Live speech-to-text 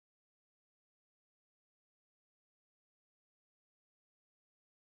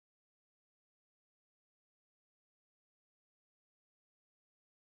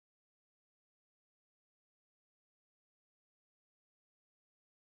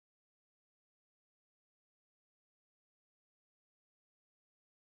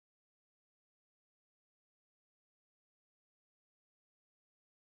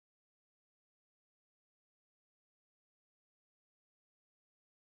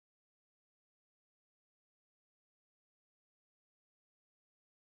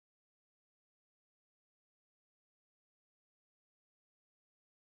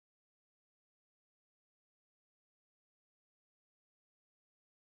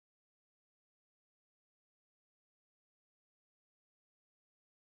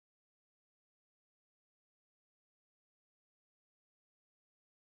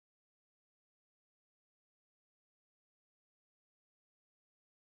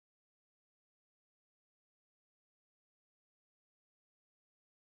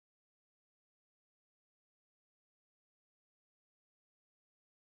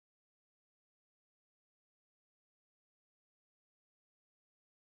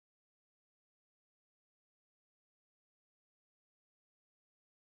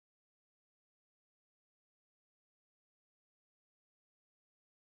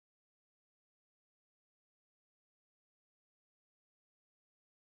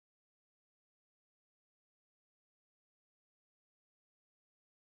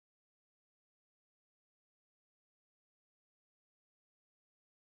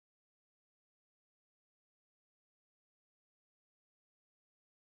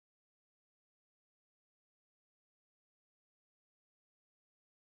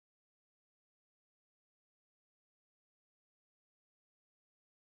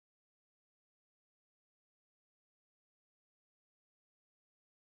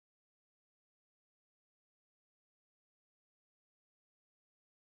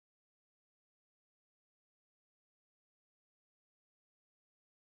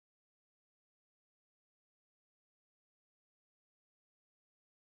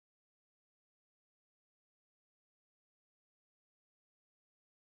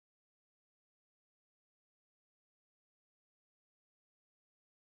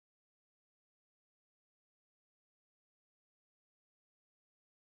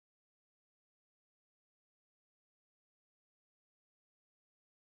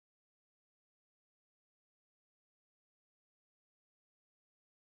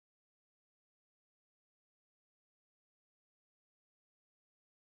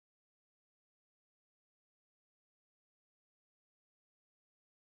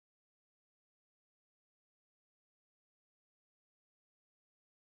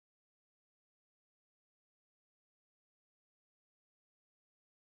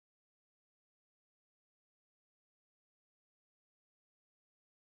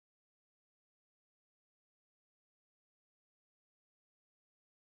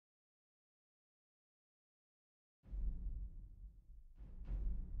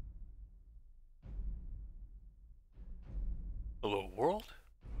Hello world,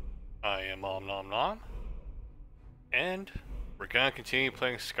 I am Om Nom Nom, and we're gonna continue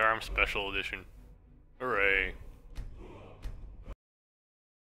playing Skyrim Special Edition. Hooray.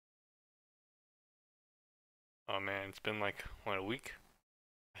 Oh man, it's been like, what, a week?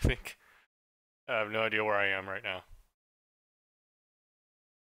 I think. I have no idea where I am right now.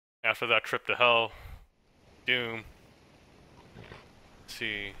 After that trip to hell, Doom. Let's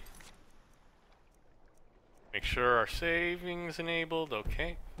see. Make sure our saving's enabled,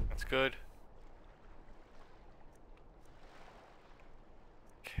 okay, that's good.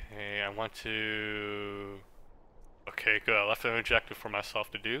 Okay, I want to... Okay, good, I left an objective for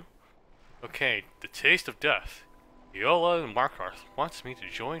myself to do. Okay, the taste of death. Viola Markarth wants me to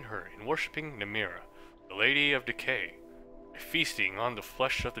join her in worshipping Namira, the Lady of Decay, by feasting on the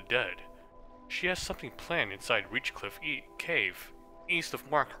flesh of the dead. She has something planned inside Reachcliff Cave, east of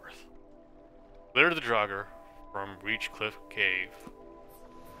Markarth. Clear the Draugr from Reachcliff Cave.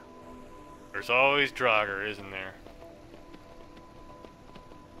 There's always Draugr, isn't there?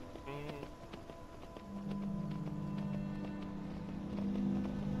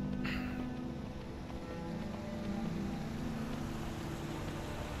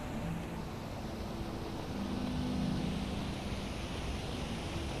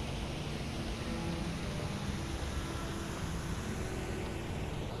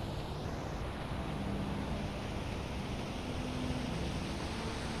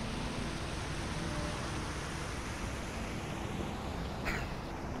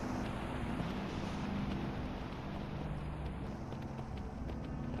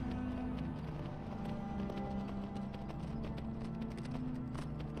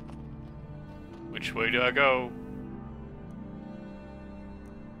 Which way do I go?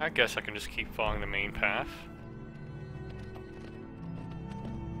 I guess I can just keep following the main path.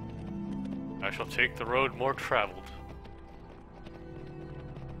 I shall take the road more traveled.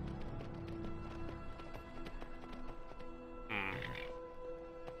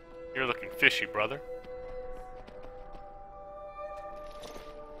 You're looking fishy, brother.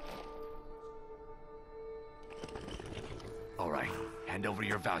 Alright, hand over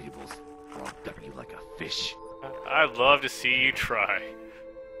your valuables, or I'll duck you like a fish. I'd love to see you try.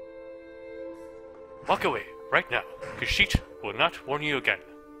 Walk away, right now. Khajiit will not warn you again.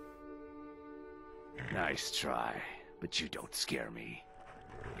 Nice try, but you don't scare me.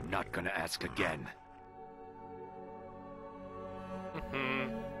 I'm not gonna ask again.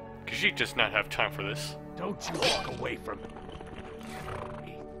 Khajiit does not have time for this. Don't you walk away from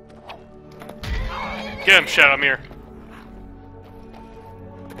me. Get him, Shadowmere!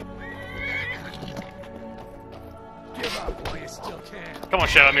 Give up while you still can. Come on,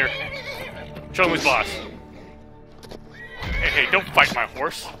 Shadowmere. Show him who's boss. Hey, don't fight my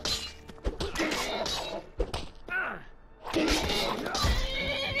horse.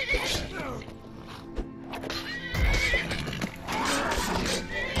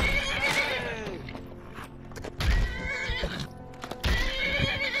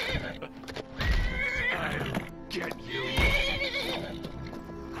 Get you.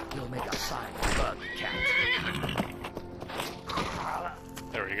 You'll make a fine bug cat.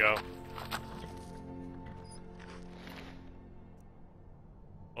 There we go.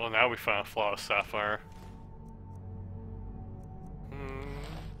 Well, now we found a flawless sapphire.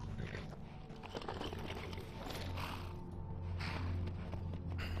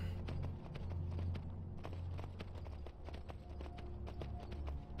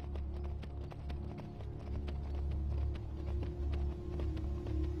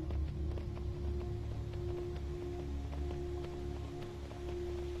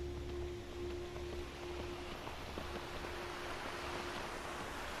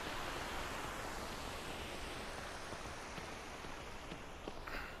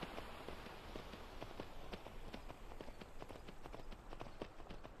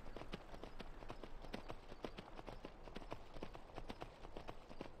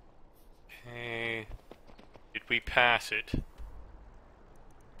 Okay, did we pass it?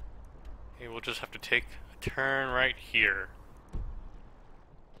 Okay, we'll just have to take a turn right here.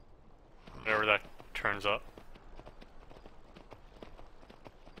 Whatever that turns up.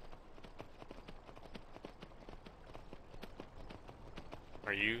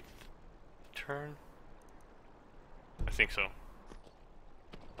 Are you the turn? I think so.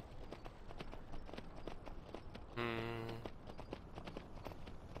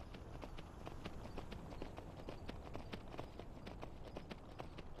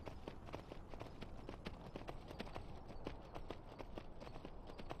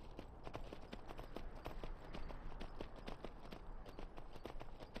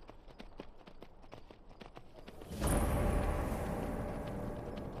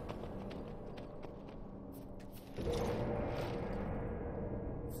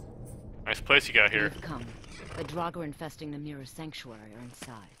 place you got here? You've come. The Draugr infesting the Mirror Sanctuary are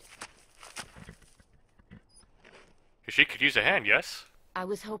inside. She could use a hand, yes? I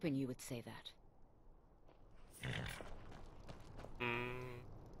was hoping you would say that.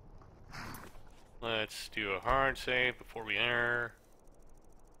 Let's do a hard save before we enter.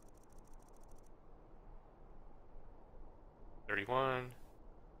 31,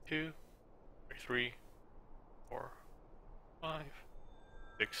 2, 3, 4, 5,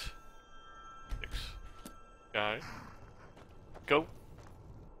 6, 6. Got it. Go.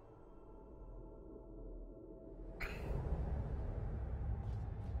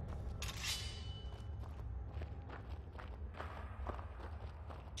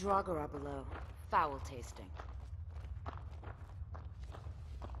 Draugr are below. Foul tasting.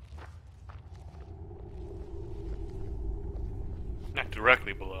 Not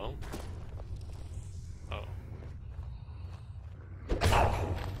directly below. Oh.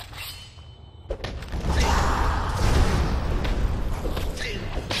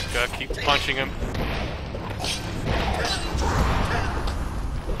 Gotta keep punching him.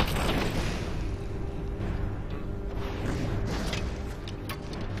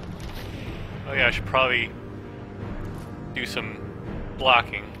 Oh yeah, I should probably do some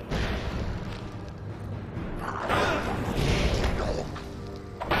blocking.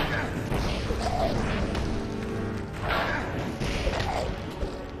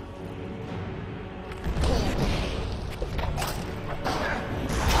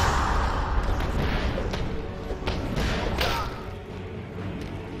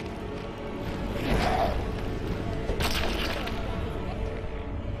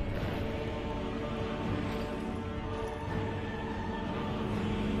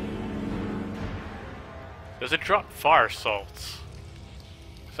 Does it drop fire salts?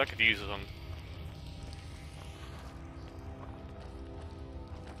 Because I could use them.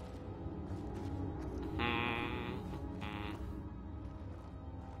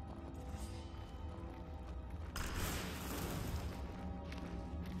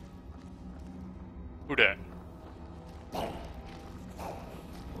 Who that?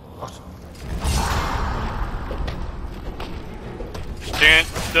 Stand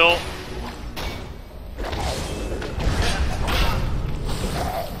still.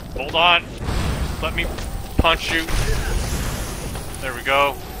 Hold on. Let me punch you. There we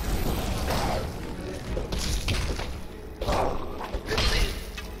go.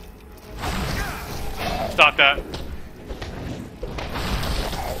 Stop that.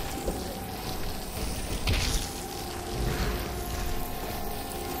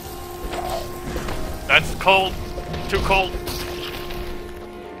 That's cold. Too cold.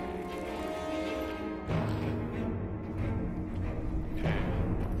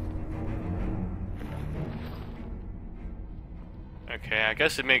 Okay, I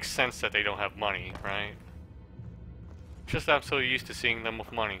guess it makes sense that they don't have money, right? Just I'm so used to seeing them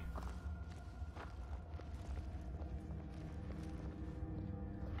with money.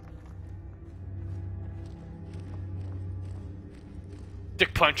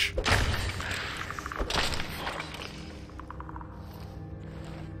 Dick punch.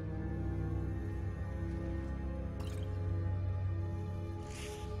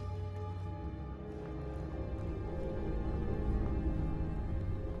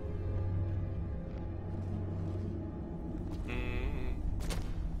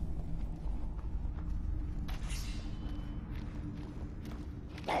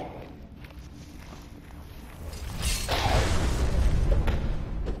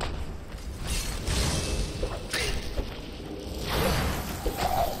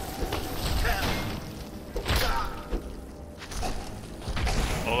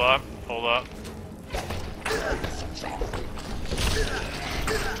 Hold up.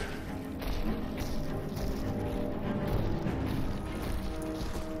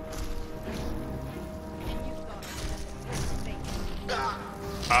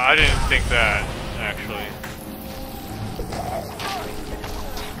 I didn't think that, actually.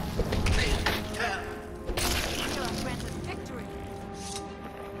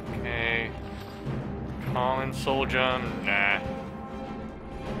 Okay. Calling Soldier. Nah.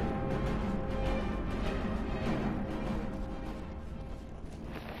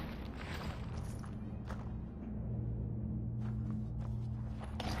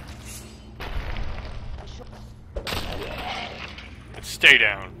 Stay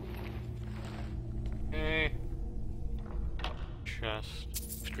down. Okay.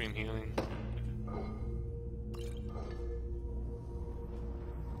 Just extreme healing.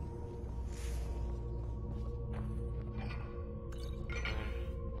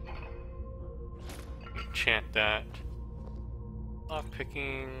 Enchant that. Lock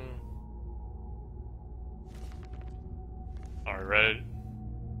picking. I read it.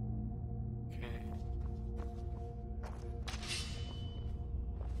 Okay.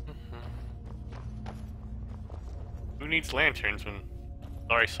 Who needs lanterns when it's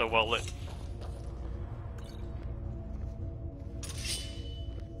already so well lit?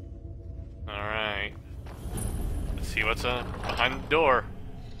 Alright. Let's see what's behind the door.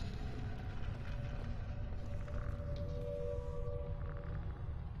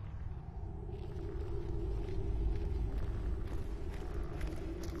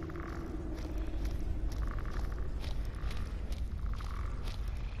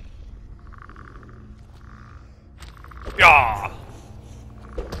 Yeah.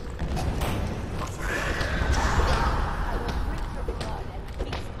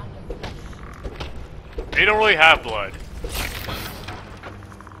 They don't really have blood.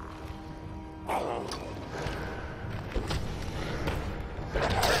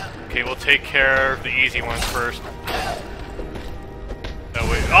 Okay, we'll take care of the easy ones first. No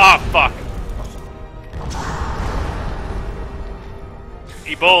wait. Ah, fuck.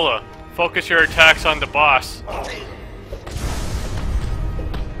 Ebola, focus your attacks on the boss.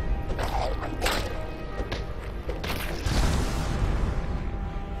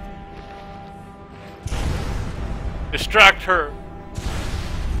 Distract her.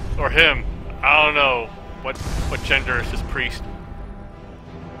 Or him. I don't know. What gender is this priest?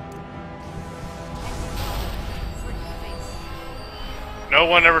 No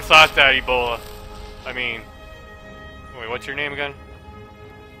one ever thought that, Ebola. I mean... Wait, what's your name again?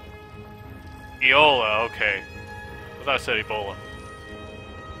 Eola, okay. I thought I said Ebola.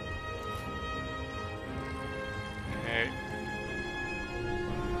 Okay.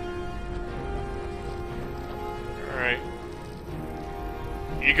 Alright.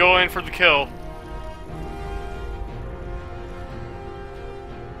 You go in for the kill.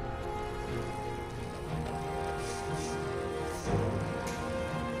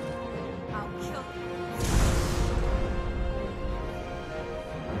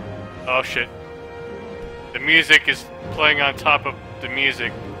 Oh shit. The music is playing on top of the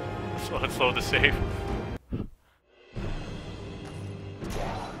music. So let's load the save.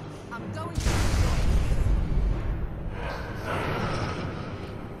 I'm going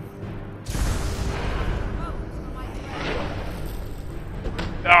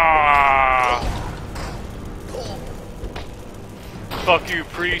Ah! Fuck you,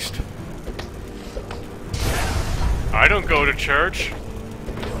 priest. I don't go to church.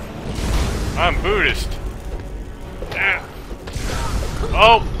 I'm Buddhist. Ah.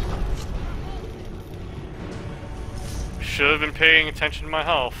 Oh! Should have been paying attention to my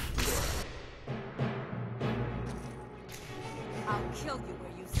health. I'll kill you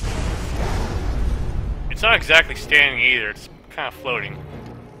where you stand. It's not exactly standing either, it's kind of floating.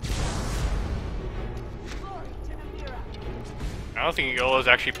 Glory to the mirror. I don't think Yolo's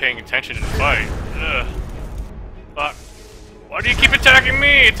actually paying attention to the fight. Ugh. Fuck. Why do you keep attacking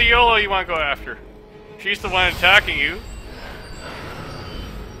me? It's Yolo you want to go after. She's the one attacking you.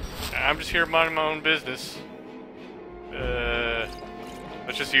 I'm just here minding my own business.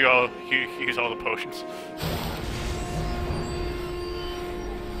 Let's just use all the potions.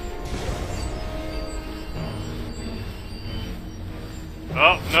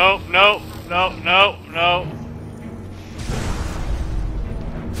 Oh, no, no, no, no, no.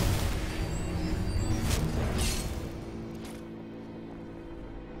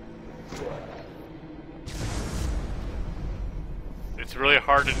 It's really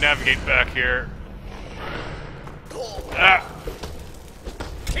hard to navigate back here. Ah!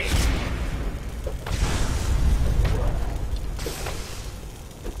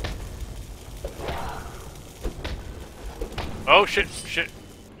 Oh shit, shit,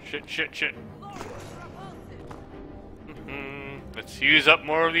 shit, shit, shit. Let's use up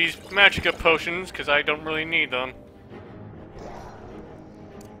more of these magica potions, because I don't really need them.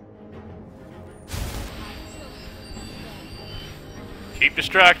 Keep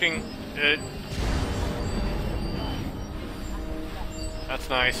distracting it. That's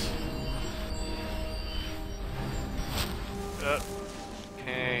nice.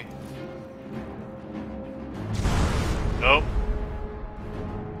 Okay. Nope.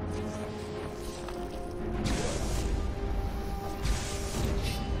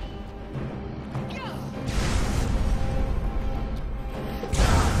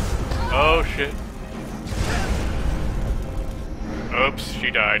 Oh shit. Oops, she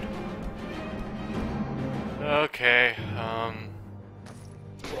died. Okay, I'm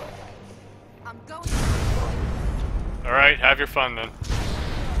going alright, have your fun then.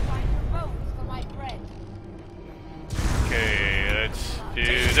 find your bones for my bread. Okay, let's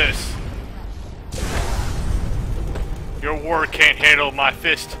do this. Your ward can't handle my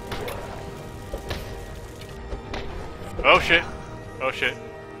fist. Oh shit. Oh shit.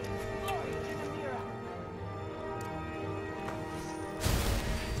 Glory to Namira.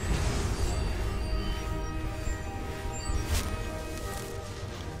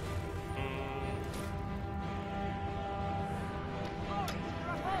 Glory to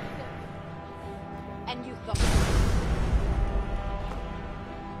Repulsive. And you thought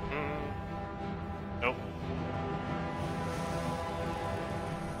Nope.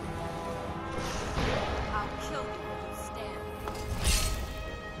 I'll kill you where you stand.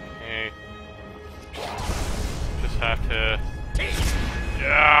 Hey. Just have to.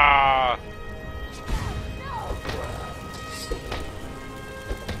 Yeah.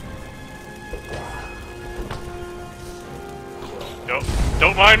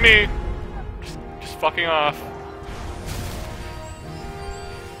 Don't mind me. Just fucking off.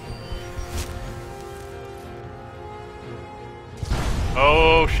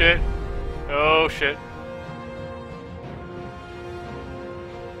 Oh shit. Oh shit.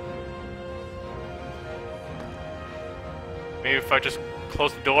 Maybe if I just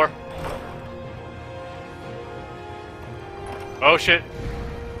close the door. Oh shit.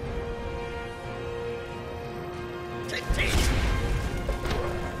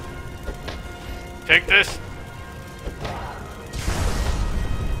 Take this.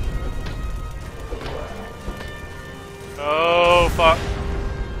 Oh fuck.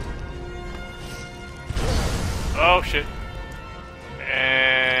 Oh shit.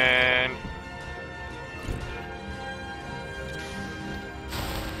 And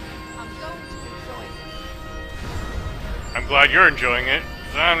I'm going to enjoy this. I'm glad you're enjoying it,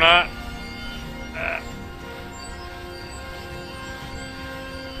 'cause I'm not.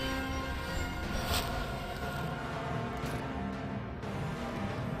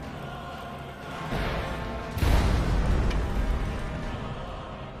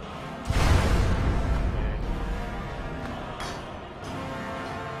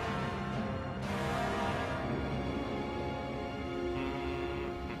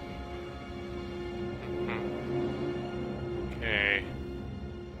 Okay.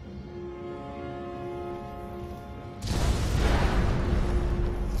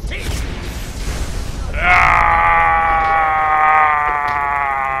 Ah!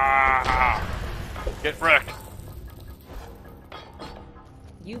 Get wrecked.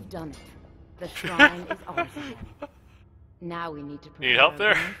 You've done it. The shrine is ours again. Now we need to prepare help a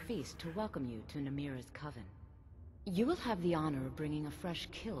there? grand feast to welcome you to Namira's coven. You will have the honor of bringing a fresh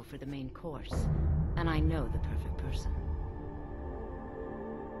kill for the main course, and I know the perfect person.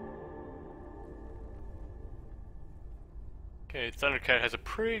 Okay, Thundercat has a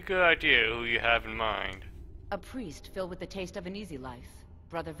pretty good idea who you have in mind. A priest filled with the taste of an easy life,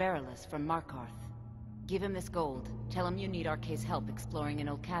 Brother Verilus from Markarth. Give him this gold. Tell him you need Arcae's help exploring an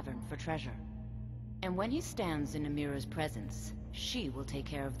old cavern for treasure. And when he stands in Namira's presence, she will take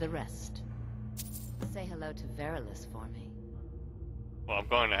care of the rest. Say hello to Verilus for me. Well, I'm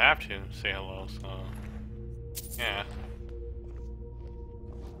going to have to say hello, so... Yeah.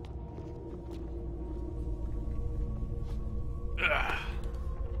 Ugh.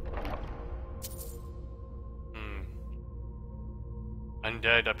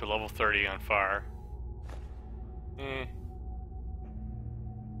 Undead up to level 30 on fire. I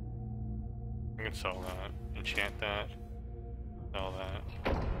can sell that. Enchant that. Sell that.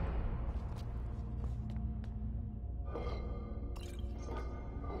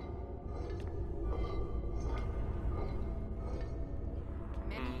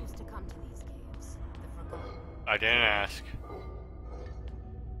 Many used to come to these caves, the Forgotten. I didn't ask.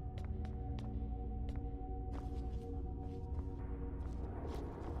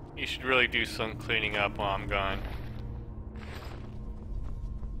 You should really do some cleaning up while I'm gone.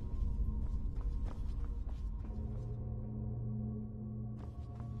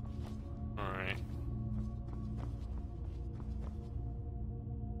 Alright.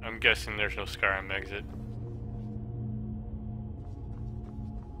 I'm guessing there's no Skyrim exit.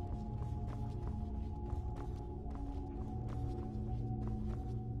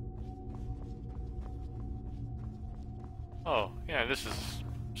 Oh, yeah, this is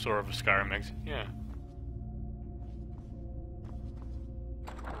sort of a Skyrim exit, yeah.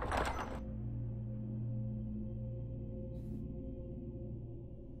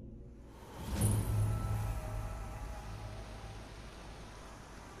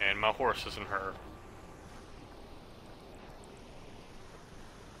 And my horse isn't hurt.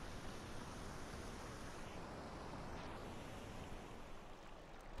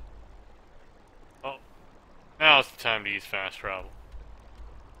 Oh, now's the time to use fast travel.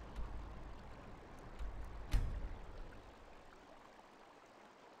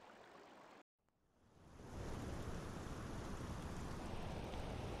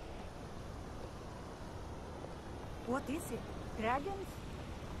 What is it? Dragons?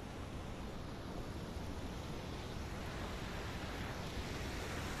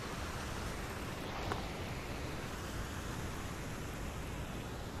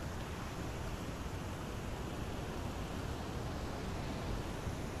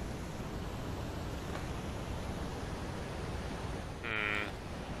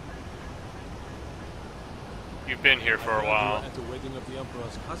 You've been here for a while. At the wedding of the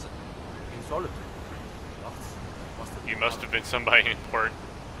Emperor's cousin, in solitude. You must have been somebody important.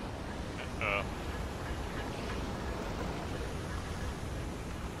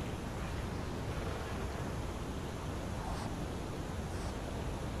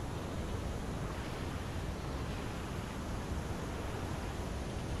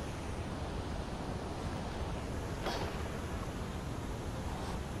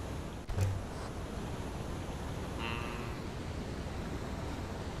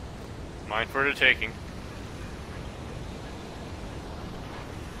 Mine for the taking.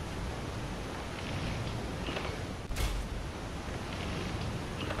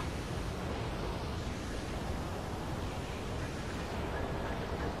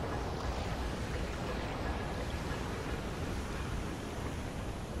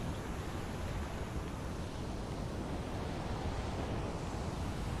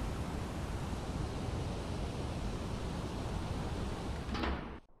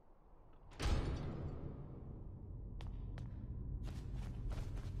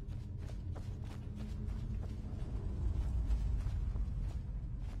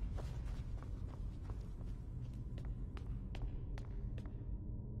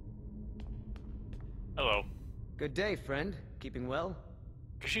 Hello. Good day, friend. Keeping well?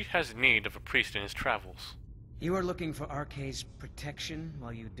 Kashyyyk has need of a priest in his travels. You are looking for Arkay's protection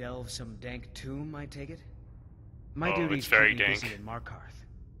while you delve some dank tomb, I take it? My Oh, duties it's very keep me dank. busy in Markarth.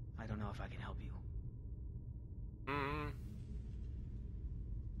 I don't know if I can help you.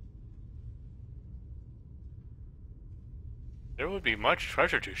 There would be much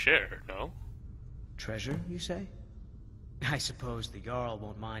treasure to share, no? Treasure, you say? I suppose the Jarl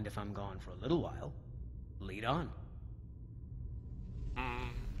won't mind if I'm gone for a little while. Lead on.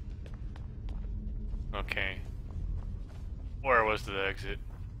 Okay. Where was the exit?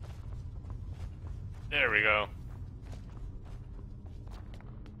 There we go.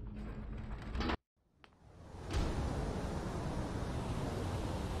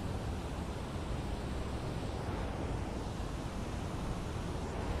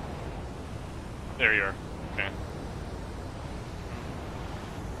 There you are. Okay.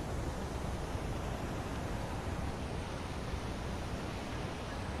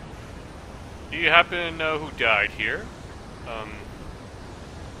 Do you happen to know who died here?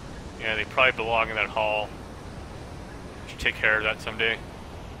 Yeah, they probably belong in that hall. Should take care of that someday.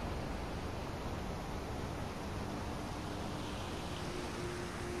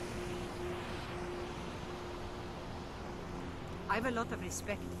 I have a lot of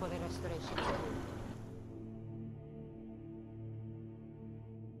respect for the restoration.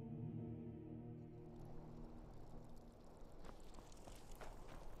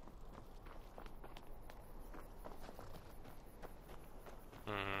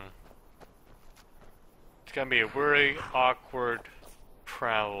 It's gonna be a very awkward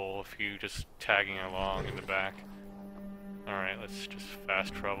travel if you just tagging along in the back. Alright, let's just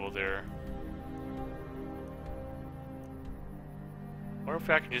fast travel there. Or if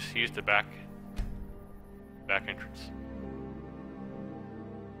I can just use the back entrance.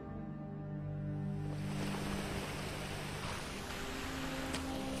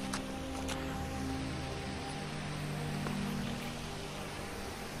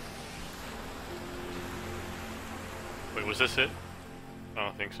 Wait, was this it? I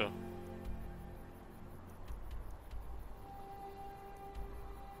don't think so.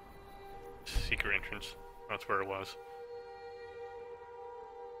 Secret entrance. That's where it was.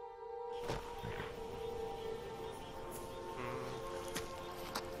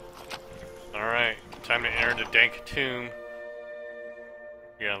 Alright, time to enter the dank tomb.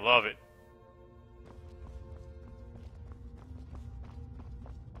 You're gonna love it.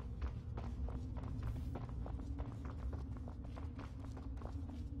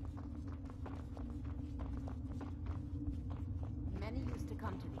 Many used to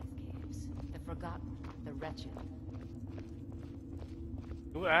come to these caves. The forgotten, the wretched.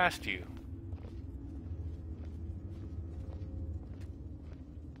 Who asked you?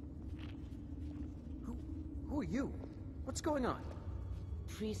 Who are you? What's going on?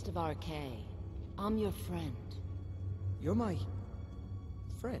 Priest of Arkay. I'm your friend. You're my...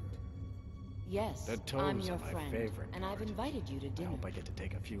 friend. Yes, The I'm toads your are my friend, favorite and I've part. invited you to I dinner. hope I get to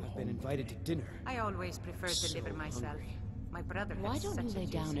take a few I've home. been invited to dinner. I always prefer to So deliver myself. hungry. My brother Why has don't such you a lay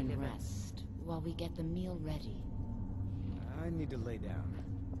down juicy and liver. rest while we get the meal ready? I need to lay down.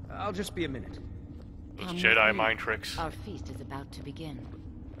 I'll just be a minute. Those Come with Jedi me. mind tricks. Our feast is about to begin.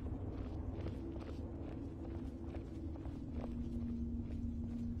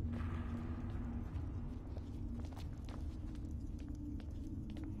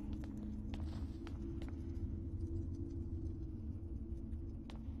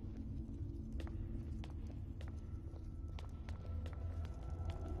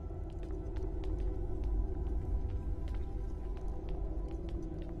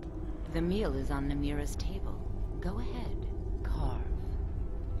 The meal is on Namira's table. Go ahead, carve.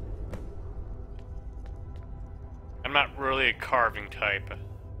 I'm not really a carving type,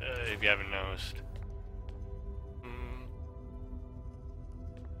 if you haven't noticed.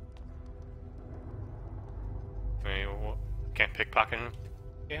 Wait, can't pickpocket him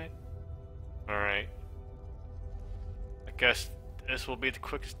yet? Alright. I guess this will be the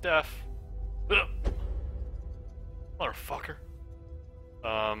quickest death. Ugh. Motherfucker.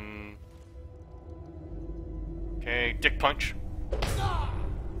 Okay, dick punch.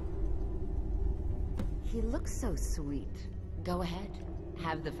 He looks so sweet. Go ahead,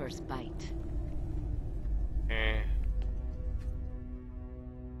 have the first bite. Okay.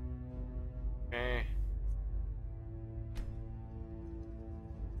 Okay.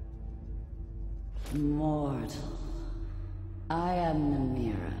 Mortal, I am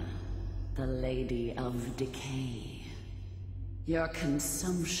Namira, the Lady of Decay. Your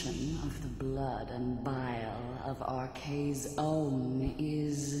consumption of the blood and bile of Arkay's own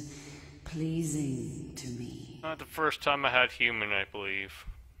is pleasing to me. Not the first time I had human, I believe.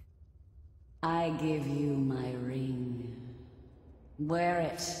 I give you my ring. Wear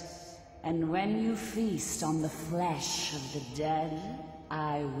it, and when you feast on the flesh of the dead,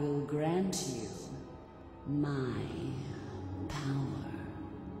 I will grant you my power.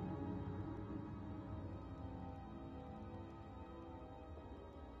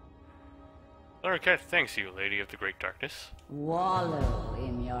 Okay, thanks you, Lady of the Great Darkness. Wallow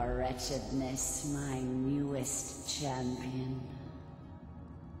in your wretchedness, my newest champion.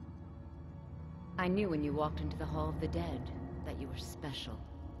 I knew when you walked into the Hall of the Dead that you were special.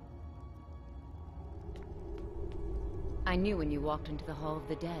 I knew when you walked into the Hall of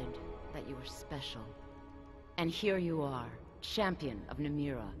the Dead that you were special. And here you are, champion of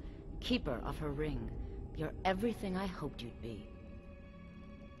Namira, keeper of her ring. You're everything I hoped you'd be.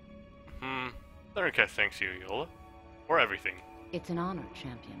 Okay, thanks you, Yola. For everything. It's an honor,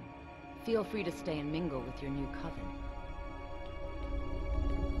 champion. Feel free to stay and mingle with your new coven.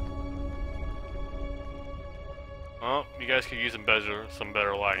 Well, you guys could use some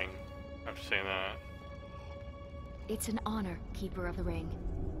better lighting. After saying that. It's an honor, Keeper of the Ring.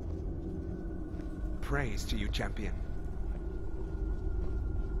 Praise to you, champion.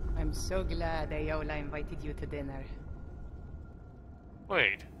 I'm so glad Ayola invited you to dinner.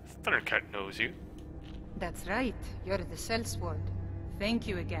 Wait, Thundercat knows you. That's right. You're the sellsword. Thank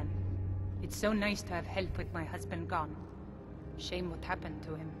you again. It's so nice to have help with my husband gone. Shame what happened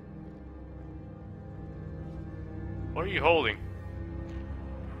to him. What are you holding?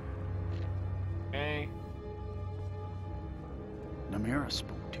 Okay. Namira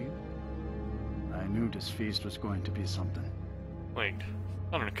spoke to you? I knew this feast was going to be something. Wait,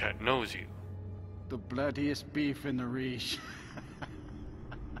 Thundercat knows you. The bloodiest beef in the Reach.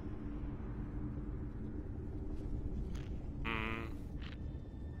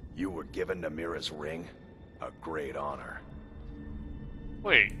 You were given Namira's ring? A great honor.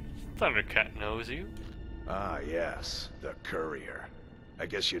 Wait, Thundercat knows you? Ah, yes, the courier. I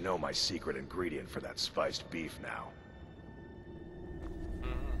guess you know my secret ingredient for that spiced beef now.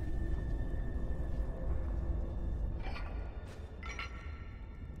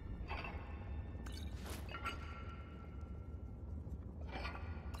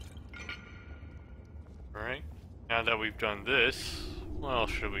 Alright, now that we've done this, what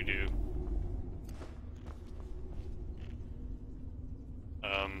else should we do?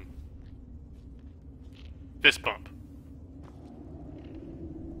 Fist bump.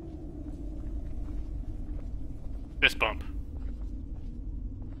 Fist bump.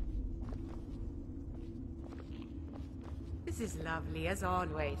 This is lovely, as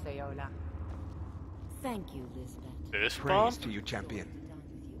always, Ayola. Thank you, Lisbeth. Fist Praise bump? to you, champion.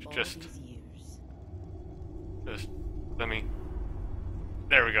 Just- All these years. Just let me.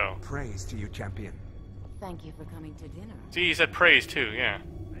 There we go. Praise to you, champion. Thank you for coming to dinner. See, he said praise too, yeah.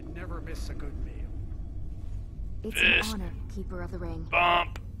 I never miss a good meal. It's Fist. an honor, Keeper of the Ring.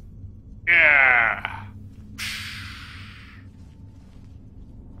 Bump. Yeah.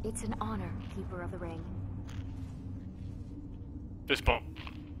 It's an honor, Keeper of the Ring. Fist bump.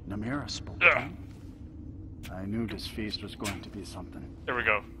 Namira spoke. Ugh. I knew this feast was going to be something. There we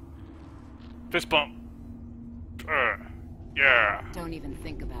go. Fist bump. Yeah. Don't even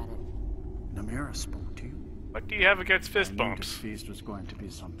think about it. Namira spoke to you. What do you have against fist I knew bumps? this feast was going to be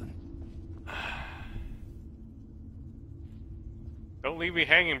something. Don't leave me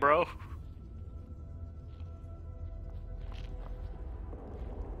hanging, bro.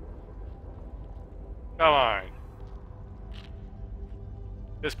 Come on.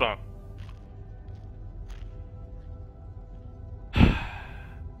 Fist bump.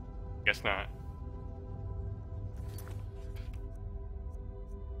 Guess not.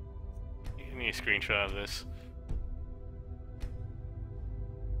 Give me a screenshot of this.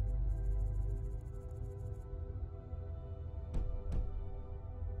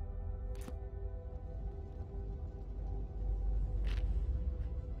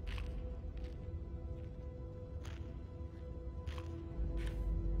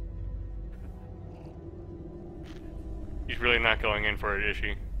 She's really not going in for it, is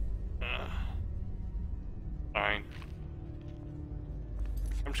she? Fine.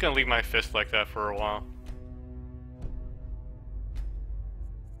 I'm just gonna leave my fist like that for a while.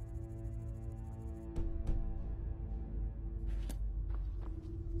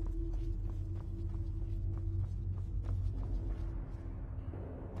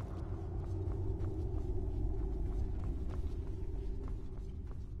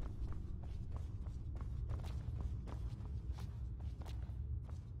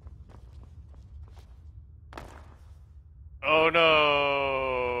 Oh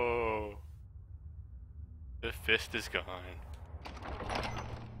no! The fist is gone.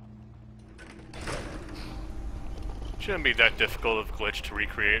 Shouldn't be that difficult of a glitch to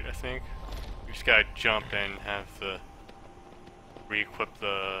recreate, I think. You just gotta jump and have the re-equip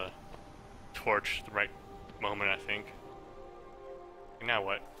the torch the right moment, I think. And now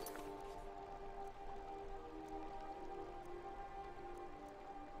what?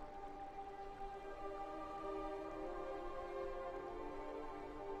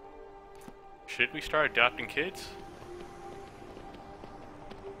 Should we start adopting kids?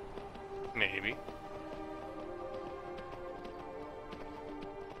 Maybe.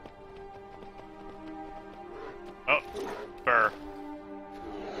 Oh, burr.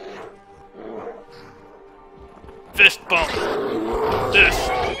 Fist bump! This!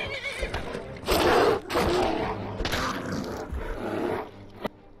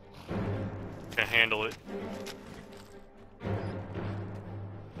 Can't handle it.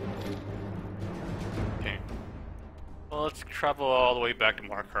 Well, let's travel all the way back to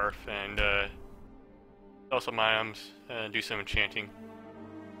Markarth and sell some items and do some enchanting.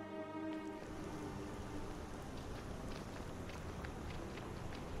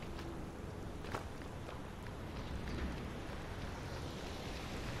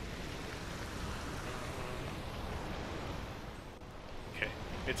 Okay,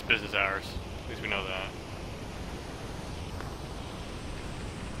 it's business hours. At least we know that.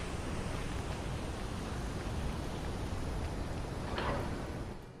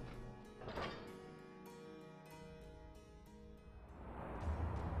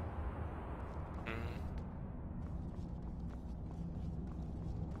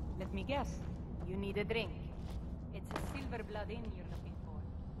 Let me guess. You need a drink. It's a silver blood inn you're looking for.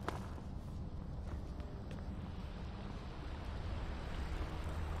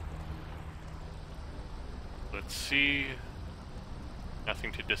 Let's see.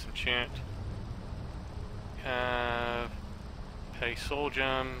 Nothing to disenchant. Have pay soul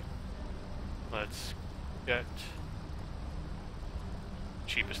gem. Let's get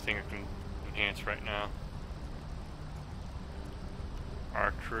cheapest thing I can enhance right now.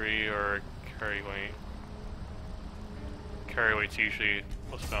 Archery or carry weight. Carry weight's usually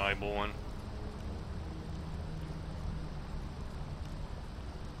the most valuable one.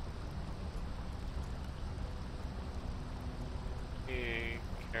 Okay,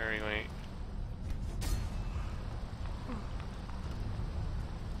 carry weight.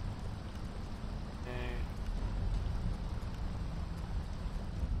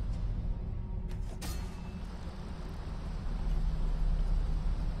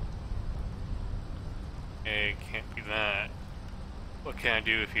 Okay, can't be that. What can I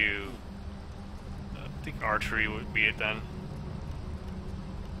do if you... I think archery would be it then.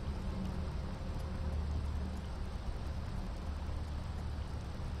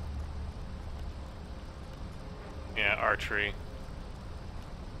 Yeah, archery.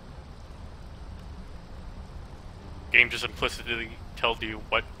 Game just implicitly tells you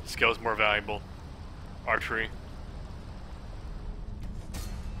what skill is more valuable. Archery.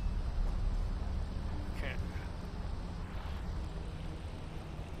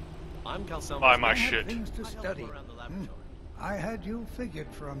 I'm Calcelma's Buy my I have shit. things to study. I had you figured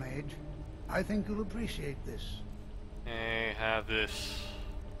for a mage. I think you'll appreciate this. I have this.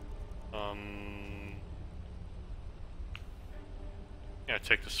 Yeah,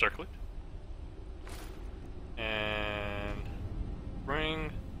 take the circlet. And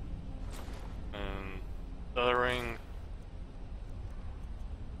ring. And the other ring.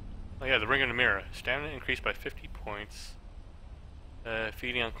 Oh yeah, the ring in the mirror. Stamina increased by 50 points.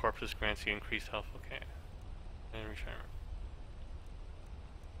 Feeding on corpses grants you increased health. Okay. And retirement.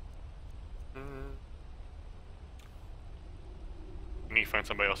 You need to find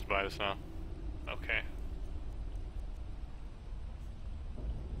somebody else to buy this now. Okay.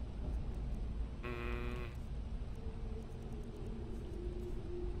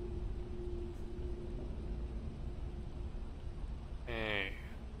 Hey.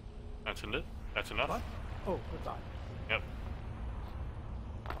 That's enough? That's enough? What? Oh, good time. Yep.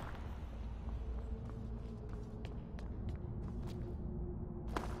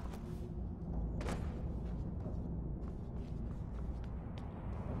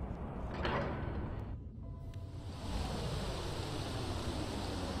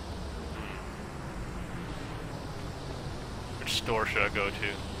 Which store should I go to?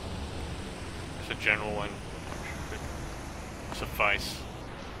 Just a general one. Should suffice.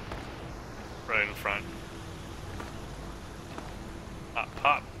 Right in front. Pop,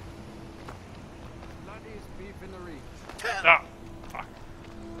 pop. Bloodiest beef in the region. Ah! Fuck.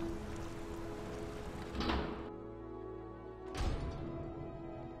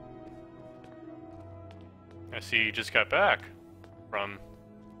 I see you just got back from,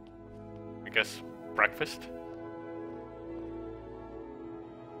 I guess, breakfast?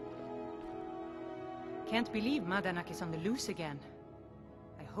 Can't believe Madanak is on the loose again.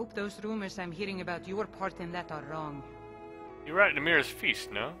 I hope those rumors I'm hearing about your part in that are wrong. You were at Namir's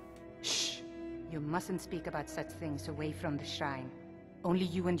feast, no? Shh! You mustn't speak about such things away from the shrine. Only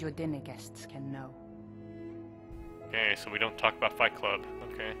you and your dinner guests can know. Okay, so we don't talk about Fight Club,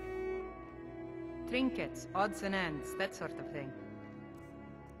 okay? Trinkets, odds and ends, that sort of thing.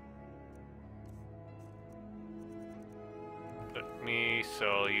 Let me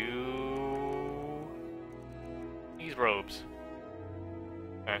sell you these robes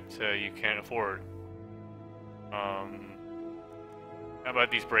that you can't afford. How about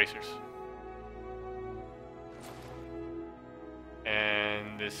these bracers?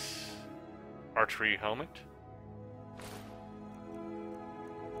 And this archery helmet.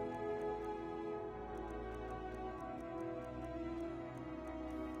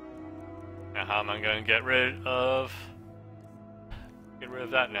 Now how am I going to get rid of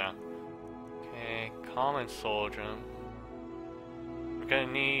that now? Okay, common soldier. We're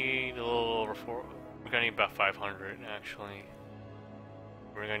gonna need a little over we're gonna need about 500 actually.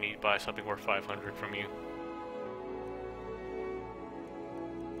 We're gonna need to buy something worth 500 from you.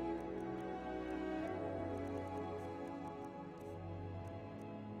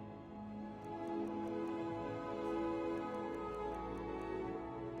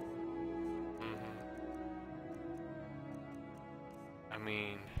 I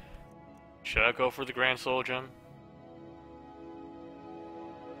mean, should I go for the Grand Soul Gem?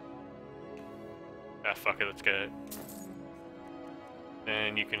 Ah, fuck it, let's get it.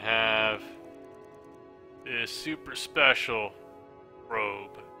 Then you can have this super special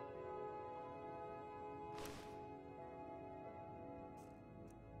robe.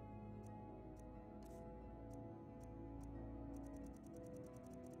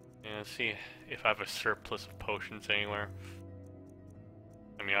 And let's see if I have a surplus of potions anywhere.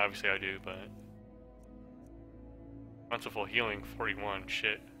 I mean, obviously I do, but... Bountiful healing, 41,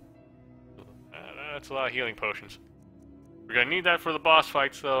 shit. That's a lot of healing potions. We're gonna need that for the boss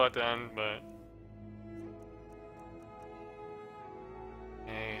fights, though, at the end, but...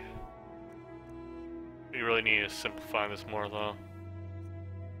 Hey... We really need to simplify this more, though.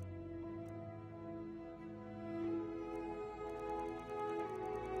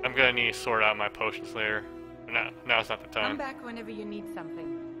 I'm gonna need to sort out my potions later. But now's not the time. Come back whenever you need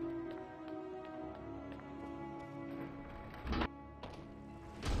something.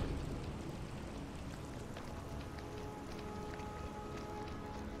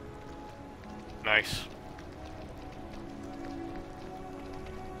 Nice.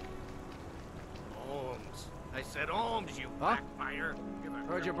 Holmes. I said Holmes, you backfire.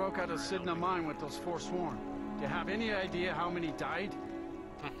 Heard you broke out of Sidna mine with those Forsworn. Do you have any idea how many died?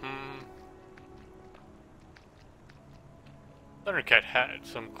 Thundercat had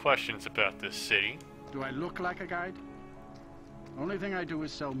some questions about this city. Do I look like a guide? Only thing I do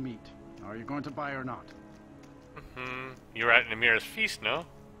is sell meat. Are you going to buy or not? You're at Namir's feast, no?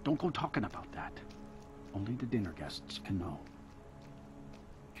 Don't go talking about that. Only the dinner guests can know.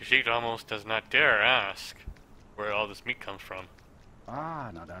 Kashyyyk almost does not dare ask where all this meat comes from. Ah,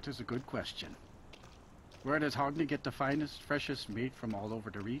 now that is a good question. Where does Hogni get the finest, freshest meat from all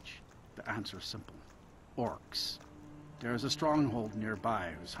over the Reach? The answer is simple. Orcs. There is a stronghold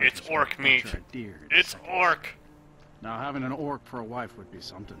nearby whose hunters It's orc can meat. butcher a deer in It's seconds. orc. Now having an orc for a wife would be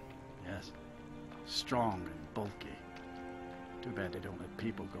something. Yes. Strong and bulky. Too bad they don't let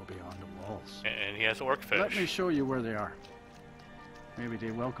people go beyond the walls. And he has orc fish. Let me show you where they are. Maybe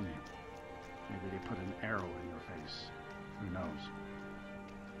they welcome you. Maybe they put an arrow in your face. Who knows?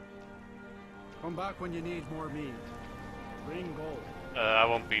 Come back when you need more meat. Bring gold. I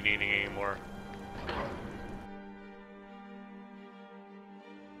won't be needing any more.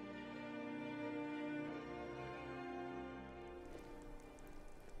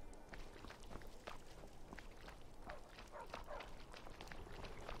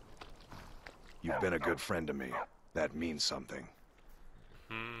 You've been a good friend to me. That means something.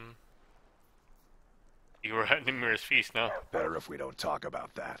 You were at Nimir's feast, no? Better if we don't talk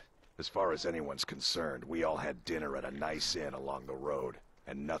about that. As far as anyone's concerned, we all had dinner at a nice inn along the road,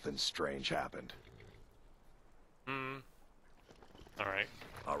 and nothing strange happened. Alright.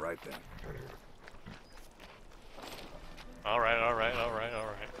 Alright then. Alright.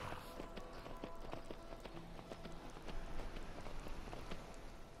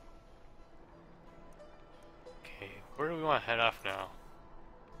 Okay, where do we want to head off now?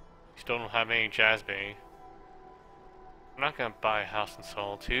 We still don't have any Jazz Bay. I'm not gonna buy a house in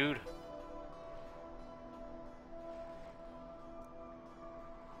Solitude.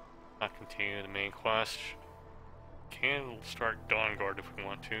 Not continue the main quest. Can start Dawnguard if we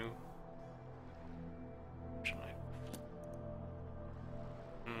want to.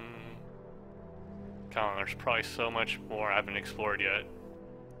 Come on, there's probably so much more I haven't explored yet.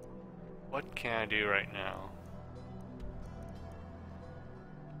 What can I do right now?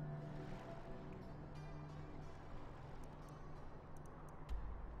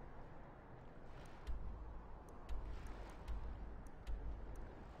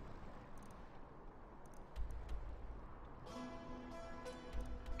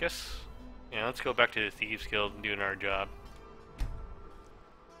 Guess, yeah, let's go back to the Thieves Guild and do our job.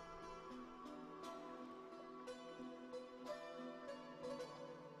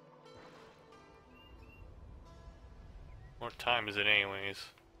 What time is it anyways?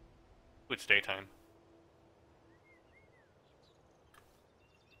 It's daytime.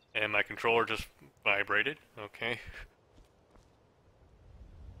 And my controller just vibrated, okay.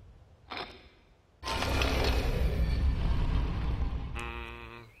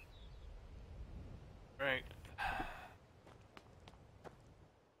 Right.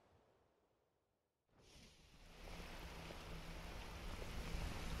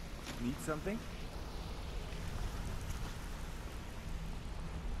 Need something?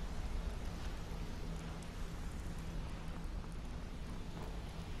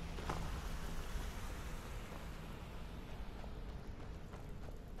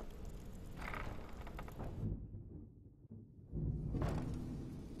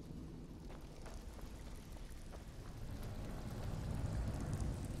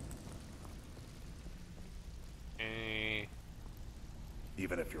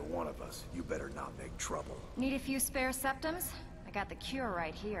 Even if you're one of us, you better not make trouble. Need a few spare septums? I got the cure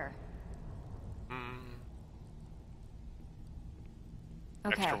right here.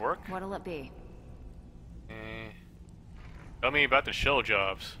 Okay, Extra work? what'll it be? Tell me about the shell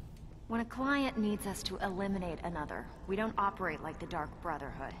jobs. When a client needs us to eliminate another, we don't operate like the Dark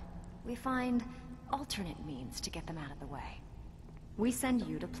Brotherhood. We find alternate means to get them out of the way. We send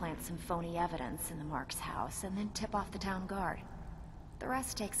you to plant some phony evidence in the Mark's house and then tip off the town guard. The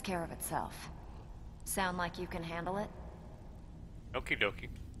rest takes care of itself. Sound like you can handle it? Okie dokie.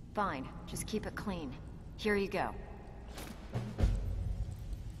 Fine, just keep it clean. Here you go.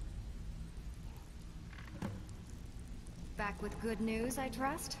 Back with good news, I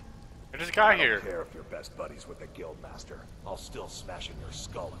trust? There's a guy I here. don't care if you're best buddies with the Guildmaster. I'll still smash in your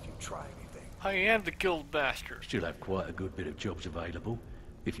skull if you try anything. I am the guild master. Still have quite a good bit of jobs available,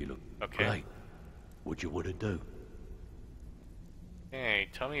 if you look great. What you want to do? Hey,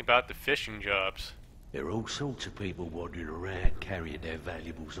 tell me about the fishing jobs. There are all sorts of people wandering around carrying their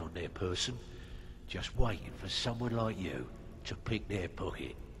valuables on their person, just waiting for someone like you to pick their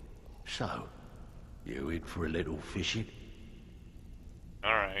pocket. So, you in for a little fishing?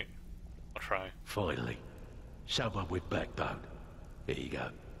 Alright, I'll try. Finally, someone with backbone. Here you go.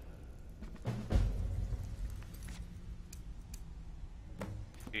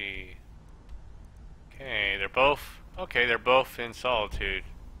 Okay, they're both in Solitude.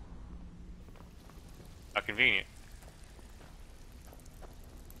 How convenient.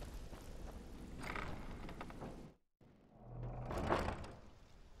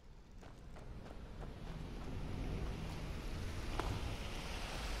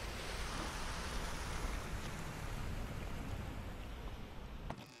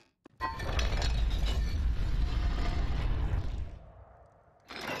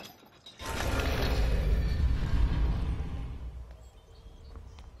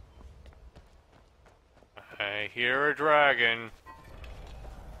 I hear a dragon.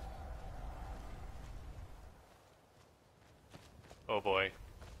 Oh boy.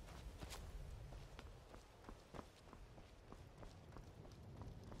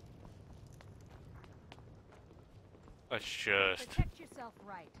 Let's just... Protect yourself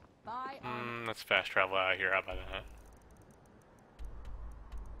right. Buy on. let's fast travel out of here. How about that?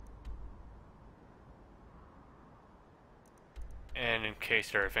 And in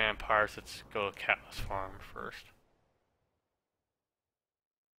case there are vampires, let's go to Catless Farm first.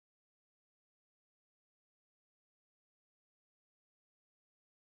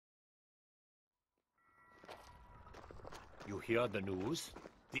 You hear the news?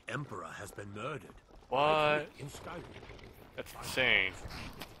 The Emperor has been murdered. What? In Skyrim. That's insane.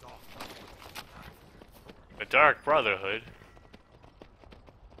 The Dark Brotherhood?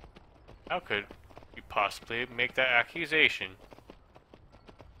 How could you possibly make that accusation?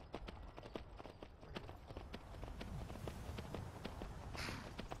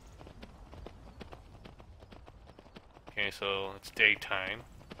 Okay, so it's daytime.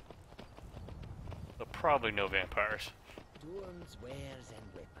 So probably no vampires. Tools, wares, and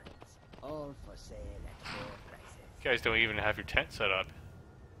weapons, all for sale at fair prices. You guys don't even have your tent set up.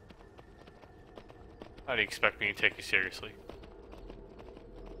 How do you expect me to take you seriously?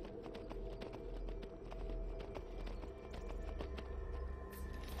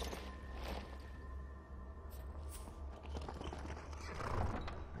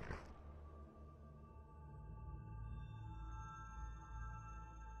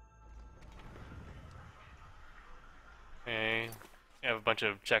 Okay, I have a bunch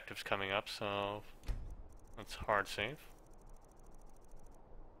of objectives coming up, so let's hard save.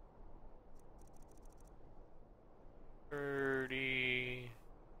 $36,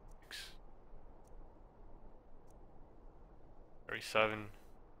 37,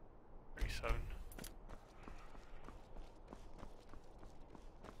 37.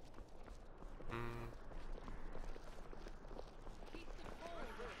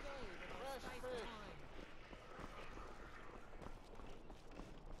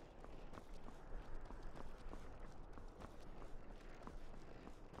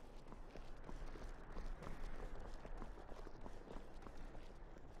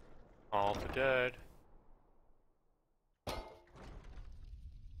 All the dead.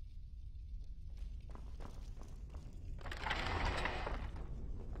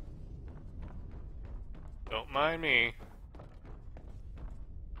 Don't mind me.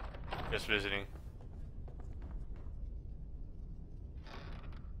 Just visiting.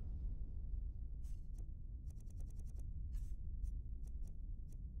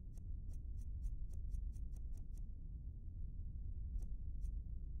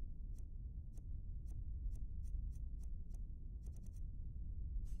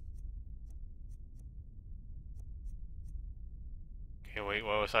 Okay, wait,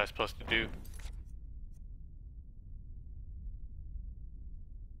 what was I supposed to do?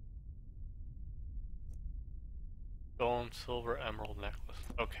 Gold, silver, emerald necklace.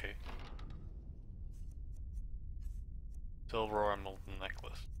 Okay. Silver emerald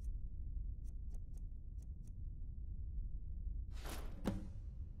necklace.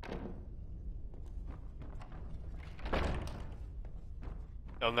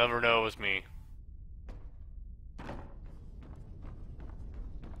 They'll never know it was me.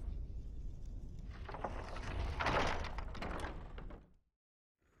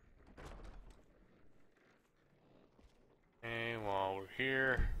 Okay, while we're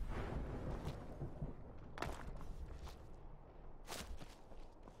here.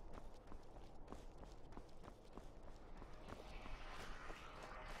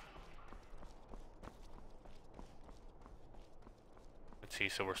 Let's see,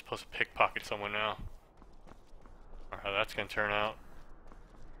 so we're supposed to pickpocket someone now. Or how that's gonna turn out.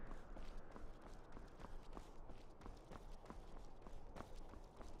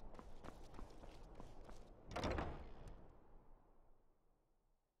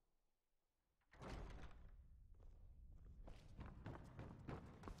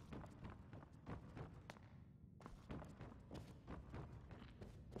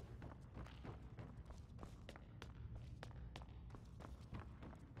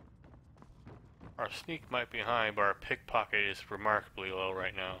 Our sneak might be high, but our pickpocket is remarkably low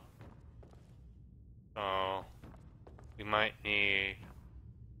right now. So we might need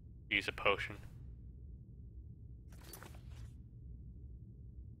to use a potion.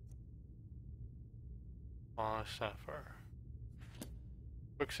 Sapphire.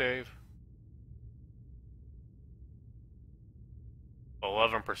 Quick save.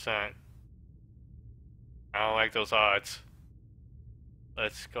 11%. I don't like those odds.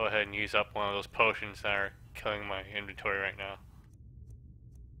 Let's go ahead and use up one of those potions that are killing my inventory right now.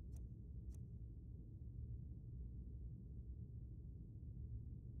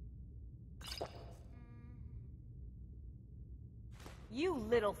 You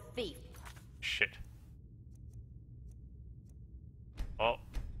little thief. Shit. Oh.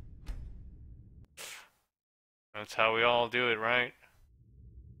 That's how we all do it, right?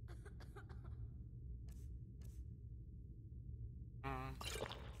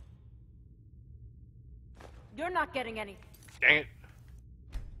 You're not getting any. Dang it.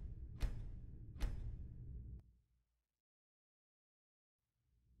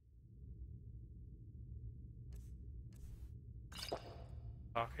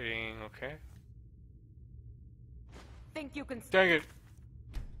 Pocketing, okay. Think you can. Dang it.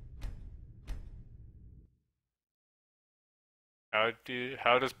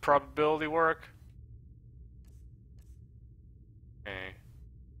 How does probability work? Okay.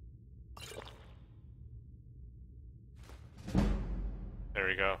 There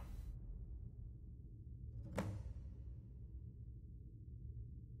we go.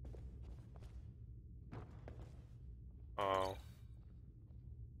 Oh.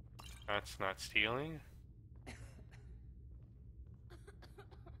 That's not stealing.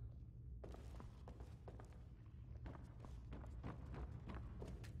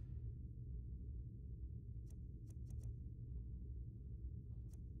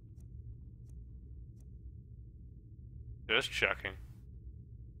 Just checking.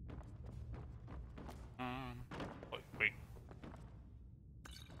 Wait.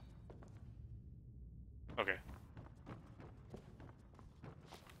 Okay.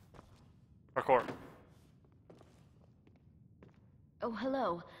 Parkour. Oh,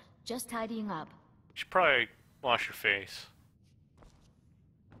 hello. Just tidying up. You should probably wash your face.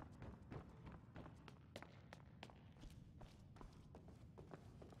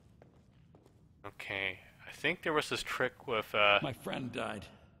 Okay. I think there was this trick with, My friend died.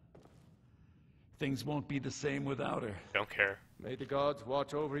 Things won't be the same without her. Don't care. May the gods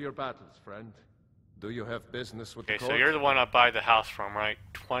watch over your battles, friend. Do you have business with the court? Okay, so you're the one I buy the house from, right?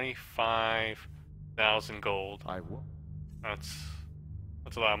 25,000 gold. I will. That's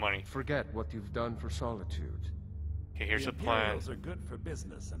a lot of money. Forget what you've done for Solitude. Okay, here's the the plan. Imperials are good for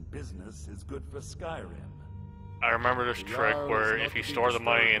business, and business is good for Skyrim. I remember this trick where if you store the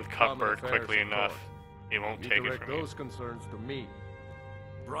money in cupboard quickly enough, it won't take it from you. Those concerns to me.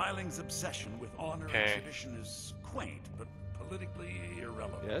 Bryling's obsession with honor and tradition is quaint, but politically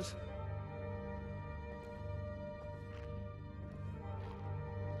irrelevant. Yes?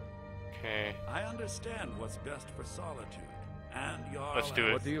 Okay. I understand what's best for Solitude, and Jarl. Let's do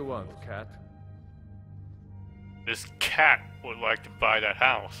it. What do you want, cat? This cat would like to buy that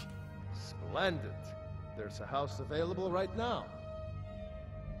house. Splendid. There's a house available right now.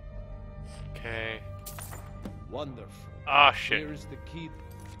 Okay. Wonderful. Ah, shit. Here's the key.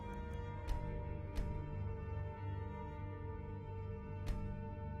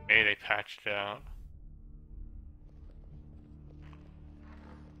 Maybe they patched it out.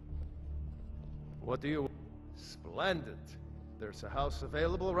 What do you... Splendid. There's a house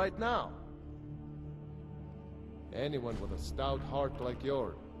available right now. Anyone with a stout heart like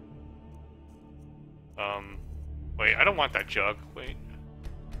yours. Wait, I don't want that jug. Wait.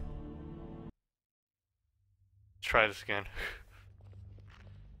 Let's try this again.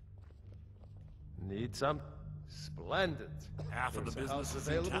 Need some? Splendid. Half of the There's a house business is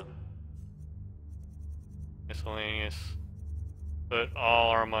in available. town. Miscellaneous. Put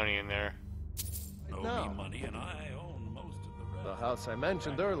all our money in there. Owe now. me money, and I own most of the rest. The house I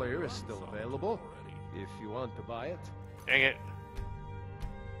mentioned earlier is still available, if you want to buy it. Dang it.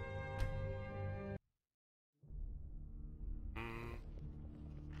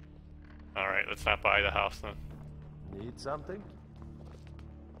 Alright, let's not buy the house then. Need something?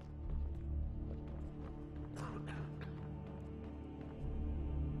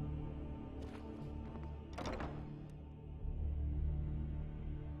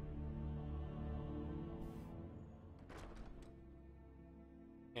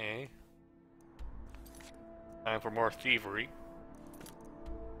 Okay. Time for more thievery.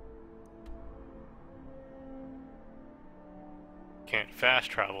 can't fast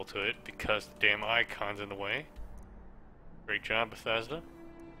travel to it because the damn icon's in the way. Great job, Bethesda.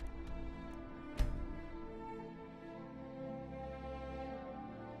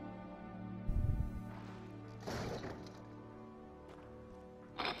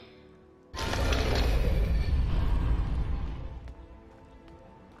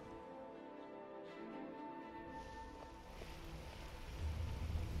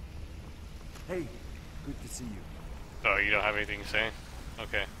 Hey, good to see you. Oh, you don't have anything to say?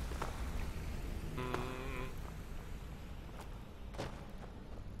 Okay.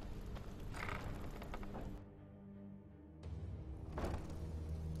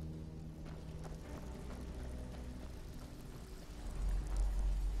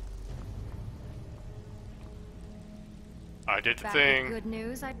 I did the Back thing. with good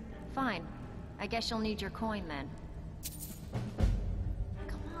news? Fine. I guess you'll need your coin then.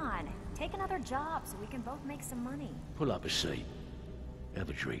 Come on, take another job so we can both make some money. Pull up a seat. Have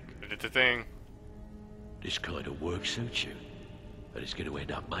a drink. I did the thing. This kind of work suits you, and it's going to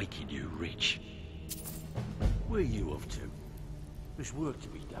end up making you rich. Where are you off to? There's work to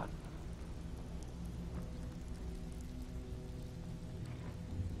be done.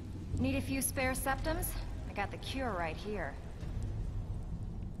 Need a few spare septums? I got the cure right here.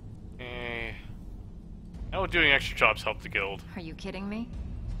 How would doing extra jobs help the guild? Are you kidding me?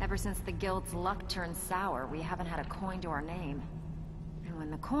 Ever since the guild's luck turned sour, we haven't had a coin to our name. And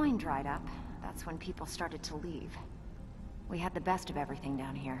when the coin dried up, that's when people started to leave. We had the best of everything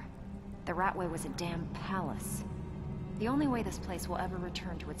down here. The Ratway was a damn palace. The only way this place will ever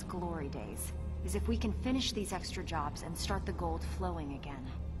return to its glory days is if we can finish these extra jobs and start the gold flowing again.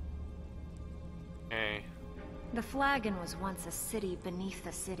 Hey. The Flagon was once a city beneath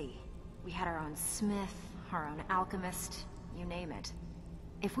the city. We had our own smith, our own alchemist, you name it.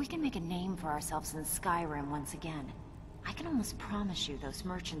 If we can make a name for ourselves in Skyrim once again, I can almost promise you those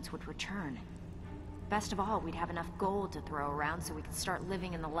merchants would return. Best of all, we'd have enough gold to throw around so we could start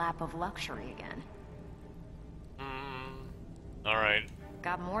living in the lap of luxury again. Alright.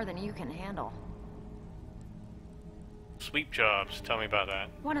 Got more than you can handle. Sweep jobs. Tell me about that.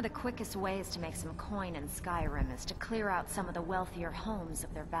 One of the quickest ways to make some coin in Skyrim is to clear out some of the wealthier homes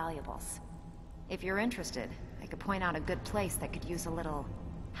of their valuables. If you're interested, I could point out a good place that could use a little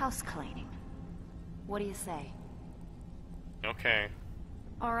house cleaning. What do you say? Okay.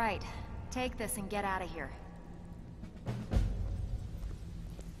 Alright, take this and get out of here.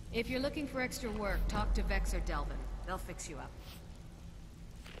 If you're looking for extra work, talk to Vex or Delvin. They'll fix you up.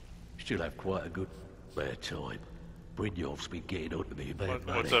 Still have quite a good bad time. Brynjolf's been getting on to me about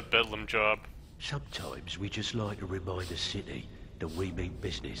money. What's a bedlam job? Sometimes we just like to remind the city that we mean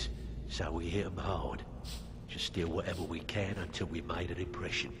business, so we hit 'em hard. Just steal whatever we can until we made an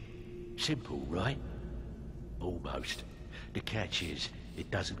impression. Simple, right? Almost. The catch is,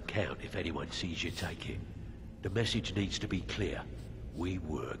 it doesn't count if anyone sees you take it. The message needs to be clear. We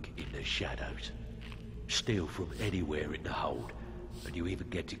work in the shadows. Steal from anywhere in the hold, and you even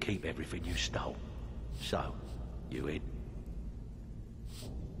get to keep everything you stole. So, you in?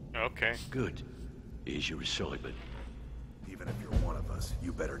 Okay. Good. Here's your assignment. Even if you're one of us,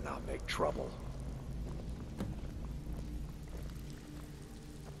 you better not make trouble.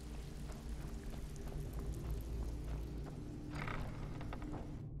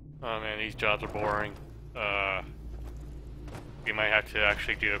 Oh man, these jobs are boring. We might have to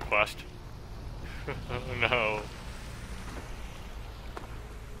actually do a quest. No.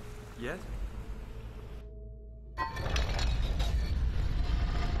 Yes?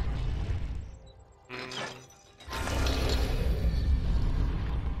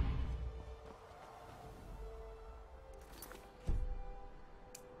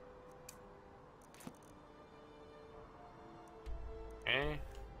 Okay.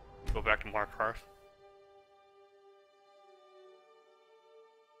 Go back to Markarth.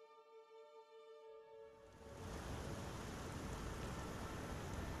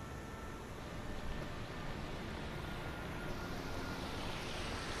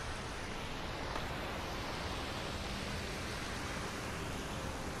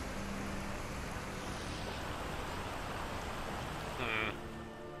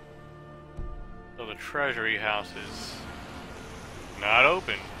 So the treasury house is not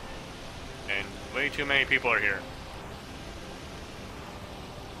open, and way too many people are here.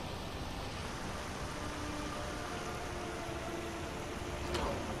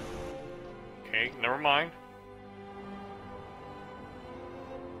 Okay, never mind.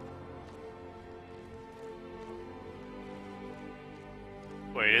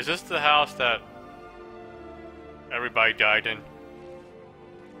 Wait, is this the house that everybody died in?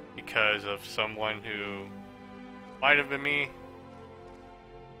 Because of someone who might have been me?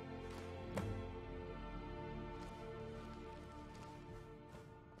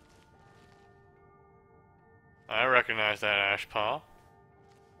 I recognize that ash pile.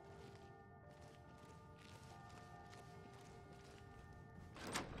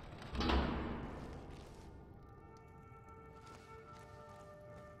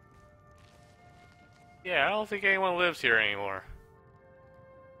 Yeah, I don't think anyone lives here anymore.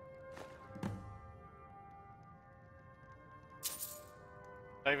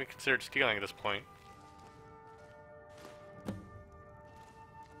 Not even considered stealing at this point.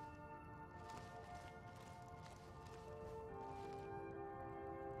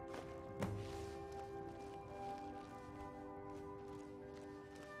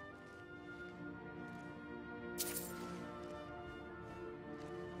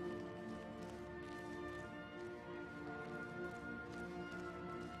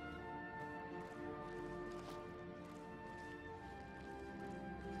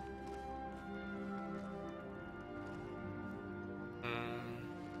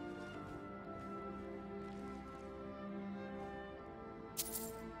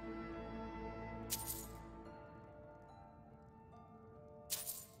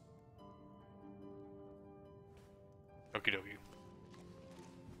 Okie dokie.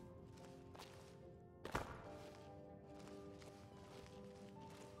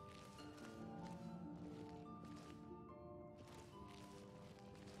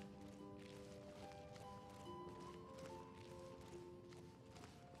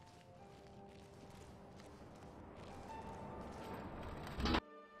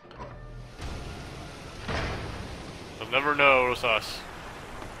 They'll never know it was us.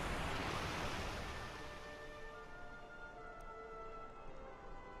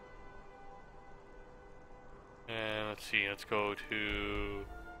 And let's see, let's go to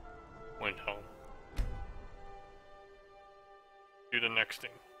Windhelm. Do the next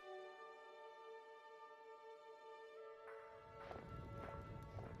thing.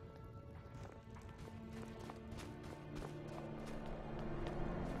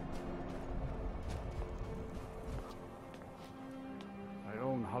 I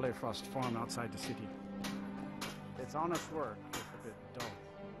own Hollyfrost Farm outside the city. It's honest work, just a bit dull.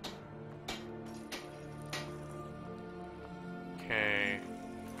 Okay.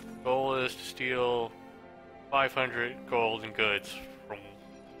 Goal is to steal 500 gold and goods from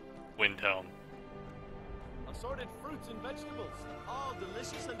Windhelm. Assorted fruits and vegetables, all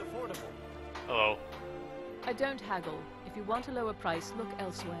delicious and affordable. Hello. I don't haggle. If you want a lower price, look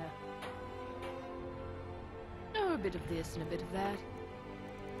elsewhere. Oh, a bit of this and a bit of that.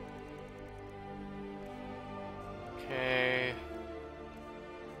 Okay.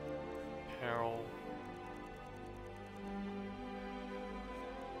 Carol.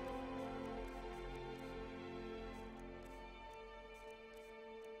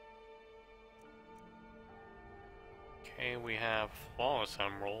 Okay, we have Flawless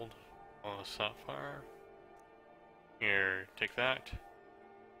Emerald, Flawless Sapphire. Here, take that.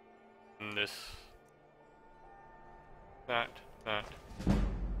 And this. That.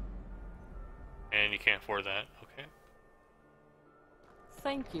 And you can't afford that, okay.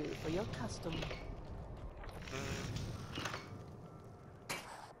 Thank you for your custom.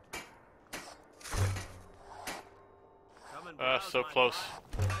 So close.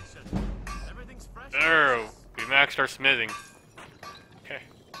 There, we maxed our smithing. Okay.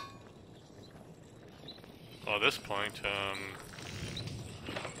 Well, at this point,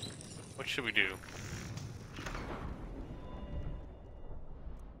 what should we do?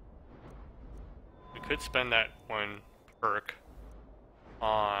 We could spend that one perk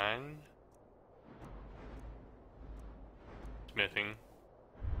on smithing,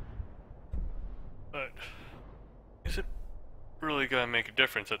 but is it really gonna make a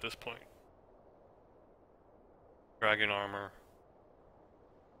difference at this point? Dragon armor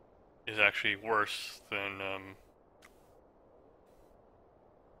is actually worse than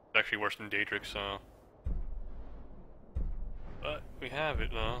Daedric, so. But we have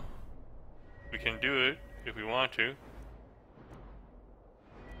it though. We can do it if we want to.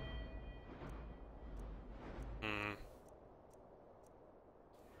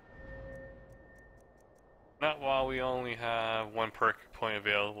 Not while we only have one perk point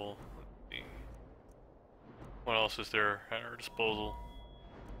available. Let's see. What else is there at our disposal?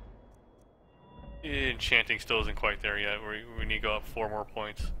 Enchanting still isn't quite there yet. We need to go up 4 more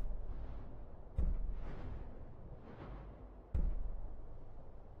points.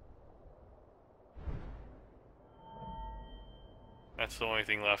 That's the only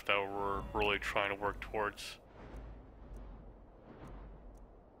thing left that we're really trying to work towards.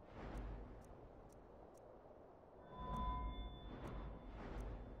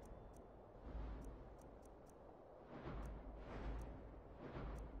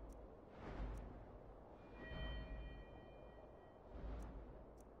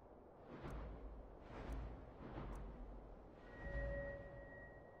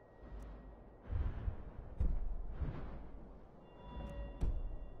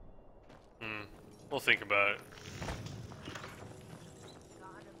 We'll think about it.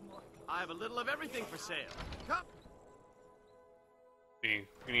 I have a little of everything for sale. Come. We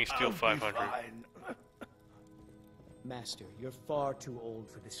need to steal 500. Master, you're far too old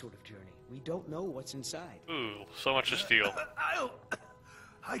for this sort of journey. We don't know what's inside. Ooh, so much to steal.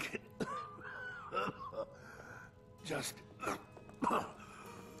 I can... just...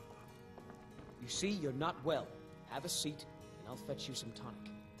 You see, you're not well. Have a seat, and I'll fetch you some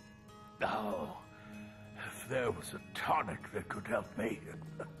tonic. Now, if there was a tonic that could help me,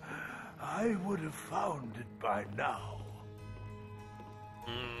 I would have found it by now.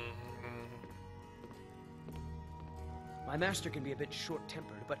 My master can be a bit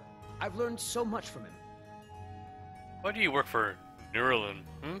short-tempered, but I've learned so much from him. Why do you work for Nurlin,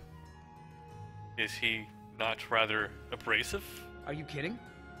 Is he not rather abrasive? Are you kidding?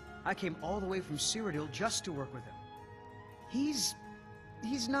 I came all the way from Cyrodiil just to work with him. He's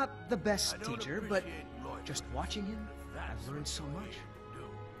not the best teacher, but just watching him, I've learned so much.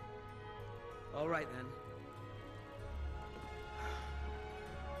 All right, then.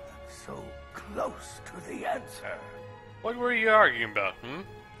 So close to the answer. What were you arguing about,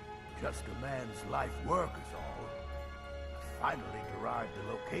 Just a man's life work is all. I finally derived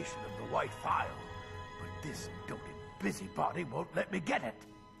the location of the White Phial, but this doted busybody won't let me get it.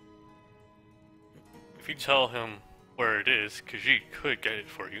 If you tell him where it is, Khajiit could get it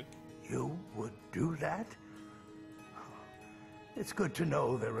for you. You would do that? It's good to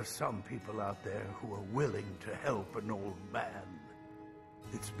know there are some people out there who are willing to help an old man.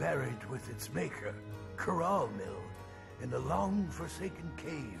 It's buried with its maker, Corral Mill, in a long-forsaken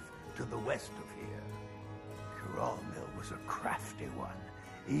cave to the west of here. Corral Mill was a crafty one,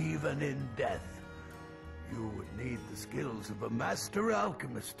 even in death. You would need the skills of a master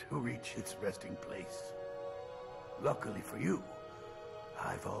alchemist to reach its resting place. Luckily for you,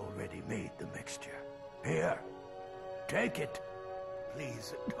 I've already made the mixture. Here, take it.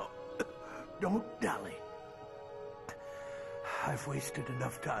 Please, don't dally. I've wasted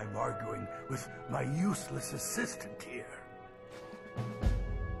enough time arguing with my useless assistant here.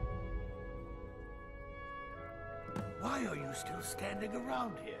 Why are you still standing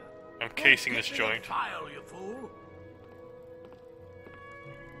around here? I'm casing this joint. File, you fool.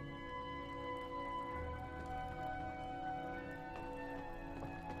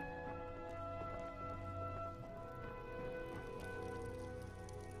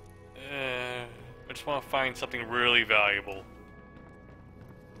 I just want to find something really valuable.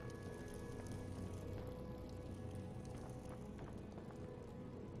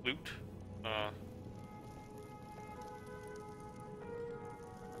 Loot? I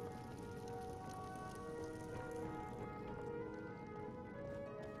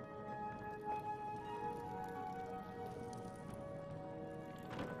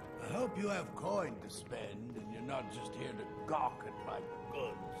hope you have coin to spend and you're not just here to gawk at my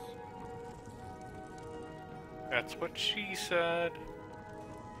goods. That's what she said.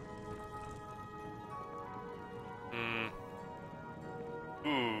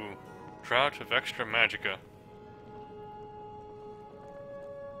 Ooh, Drought of Extra Magica.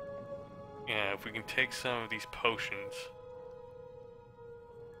 Yeah, if we can take some of these potions.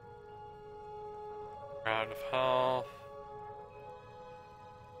 Drought of Health.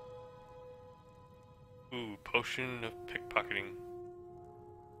 Ooh, Potion of Pickpocketing.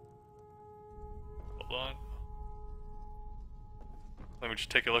 Hold on. Let me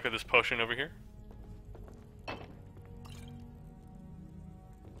just take a look at this potion over here.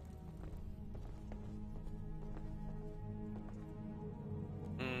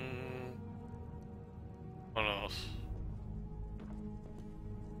 What else?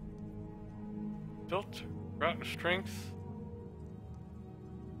 Filter, Route of Strength.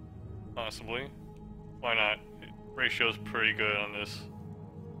 Possibly. Why not? Ratio's pretty good on this.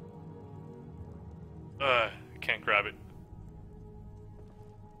 I can't grab it.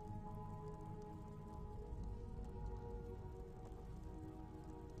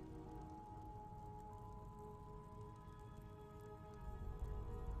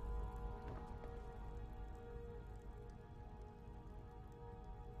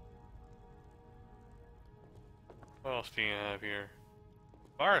 What else do you have here?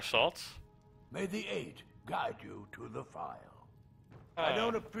 Fire assaults. May the 8 guide you to the file. I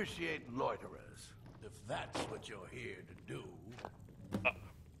don't appreciate loiterers, if that's what you're here to do.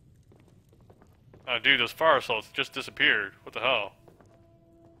 Dude, those fire assaults just disappeared. What the hell?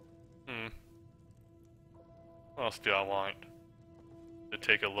 What else do I want to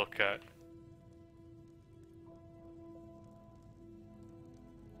take a look at?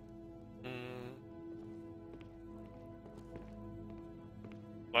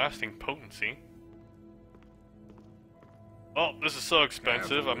 Lasting potency. Oh, this is so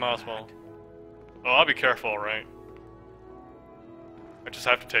expensive, I might as well. Oh, I'll be careful, right? I just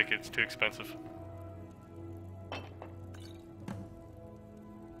have to take it, it's too expensive.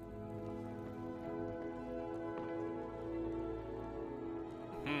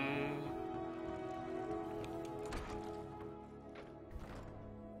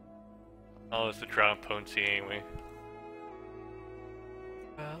 Oh, it's the drown potency anyway.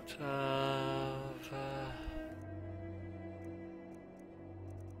 Out of...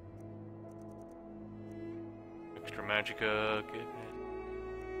 extra magicka, get it.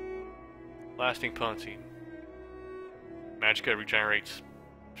 Lasting potency. Magicka regenerates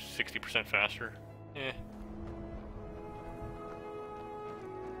 60% faster. Eh.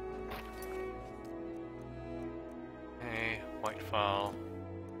 Hey, white file.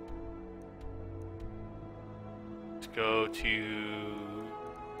 Let's go to...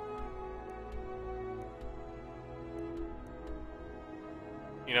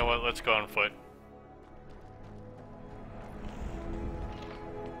 You know what, let's go on foot.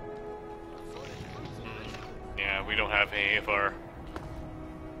 Yeah, we don't have any of our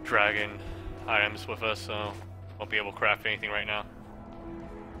dragon items with us, so won't be able to craft anything right now.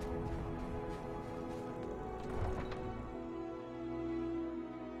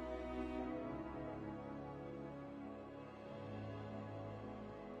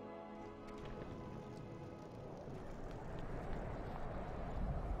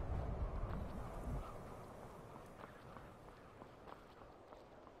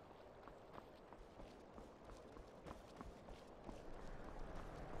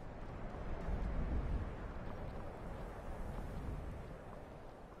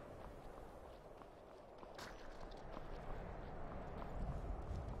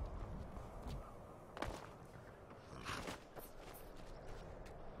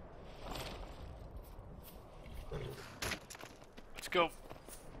 Let's go.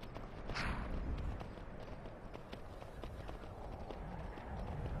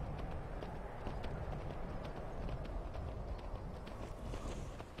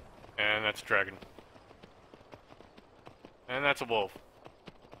 And that's a dragon. And that's a wolf.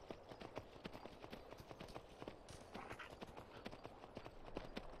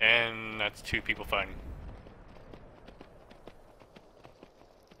 And that's two people fighting.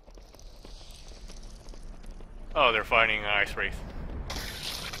 Oh, they're fighting an ice wraith.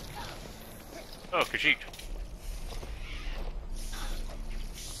 Oh, Khajiit.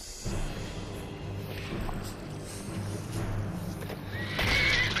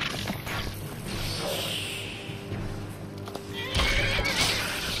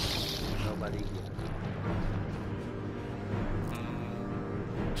 Nobody here.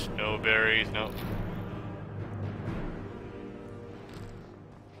 Snowberries, no.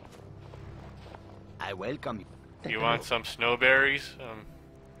 I welcome you. You want some snowberries?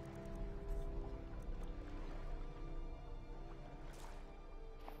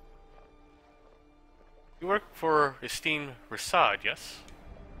 You work for esteemed Rasad, yes?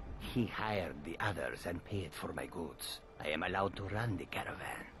 He hired the others and paid for my goods. I am allowed to run the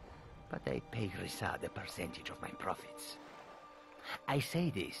caravan, but I pay Rasad a percentage of my profits. I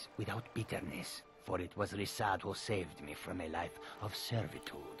say this without bitterness, for it was Rasad who saved me from a life of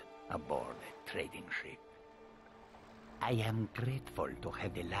servitude aboard a trading ship. I am grateful to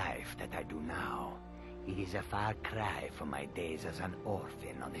have the life that I do now. It is a far cry from my days as an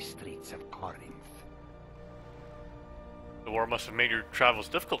orphan on the streets of Corinth. The war must have made your travels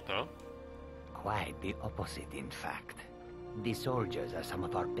difficult, no? Quite the opposite, in fact. The soldiers are some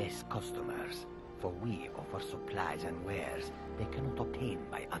of our best customers, for we offer supplies and wares they cannot obtain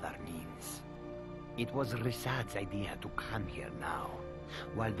by other means. It was Rasad's idea to come here now,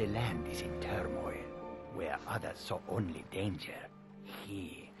 while the land is in turmoil. Where others saw only danger,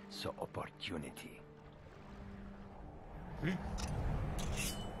 he saw opportunity.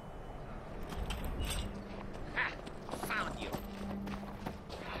 Ha! Found you!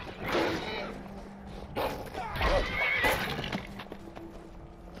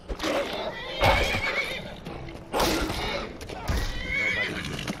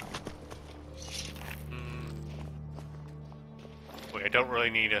 Wait, I don't really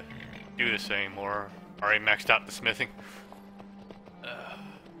need to do this anymore. Already maxed out the smithing. Oh,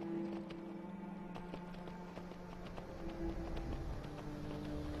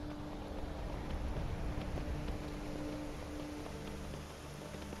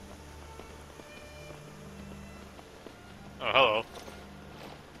 hello.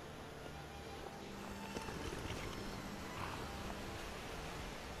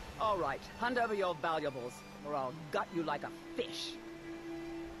 All right, hand over your valuables, or I'll gut you like a fish.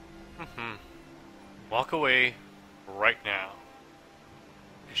 Walk away right now.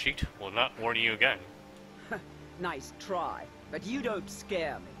 Kashyyyk will not warn you again. Nice try, but you don't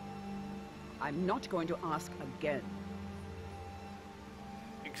scare me. I'm not going to ask again.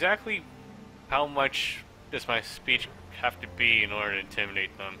 Exactly how much does my speech have to be in order to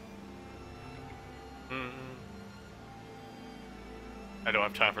intimidate them? I don't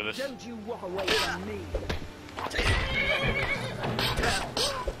have time for this. Don't you walk away from me.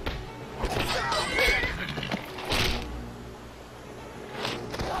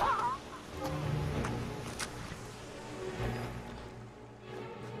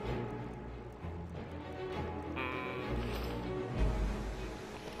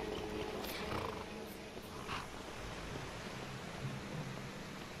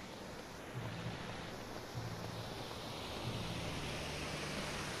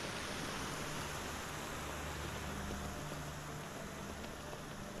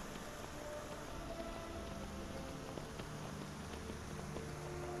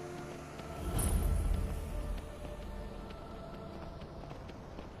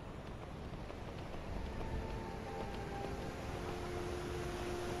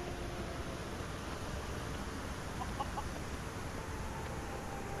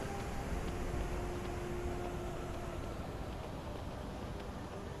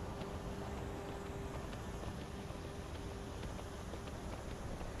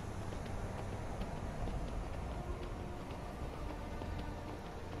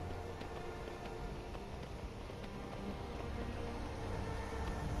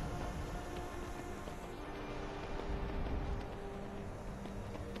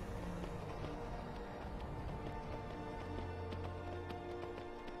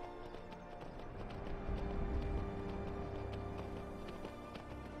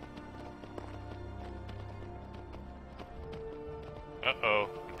 Uh-oh,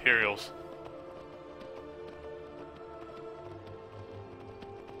 Imperials.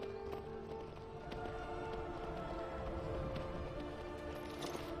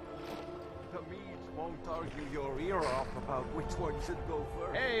 The Medes won't argue your ear off about which one should go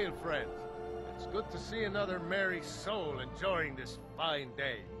first. Hail, friend. It's good to see another merry soul enjoying this fine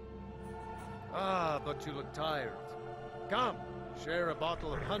day. Ah, but you look tired. Come, share a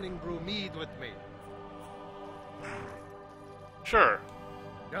bottle of Hunting Brew mead with me. Sure.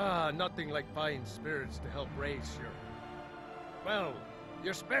 Ah, nothing like fine spirits to help raise your... well,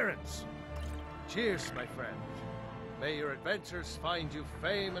 your spirits. Cheers, my friend. May your adventures find you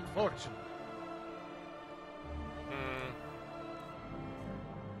fame and fortune.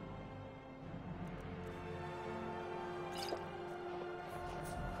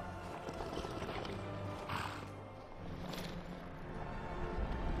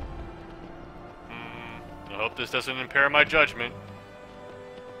 I hope this doesn't impair my judgment.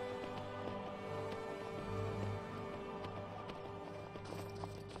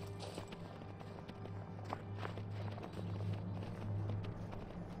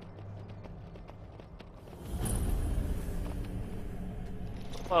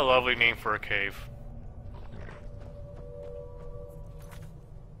 What a lovely name for a cave.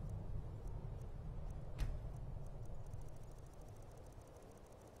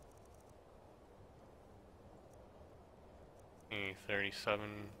 E37.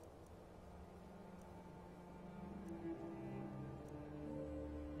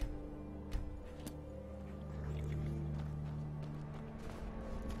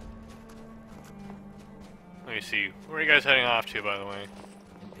 Let me see. Where are you guys heading off to, by the way?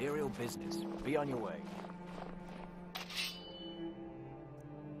 Imperial business. Be on your way.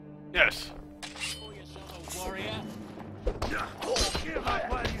 Yes. Warrior. Give up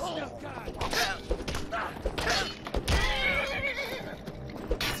while you still got.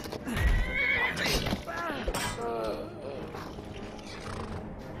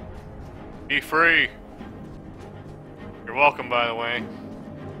 Be free. You're welcome, by the way.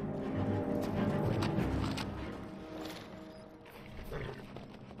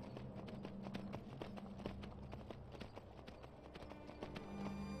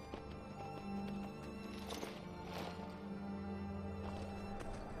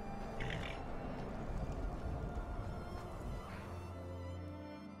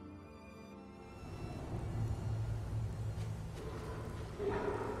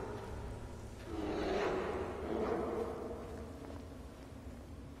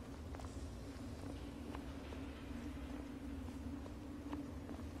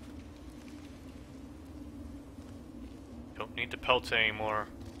 Don't need the pelts anymore.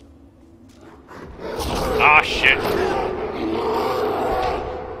 Ah, shit.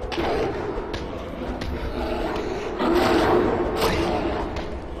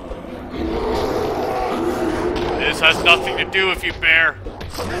 This has nothing to do with you, bear.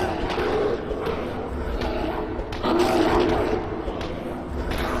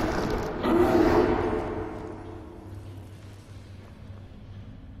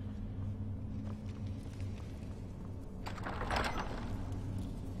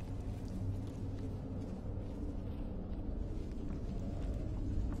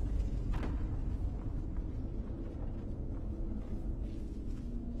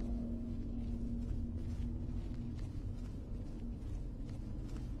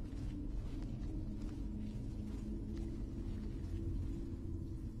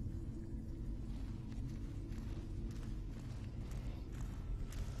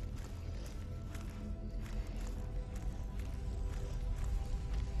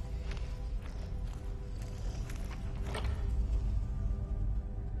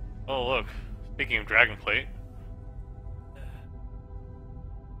 Oh look, speaking of dragon plate,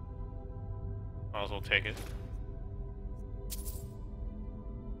 might as well take it.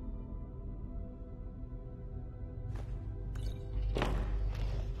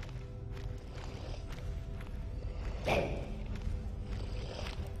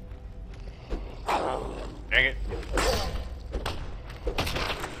 Dang it.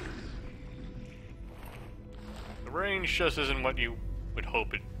 The range just isn't what you would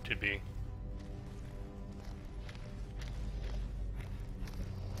hope it to be.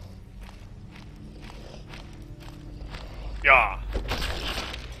 Yeah.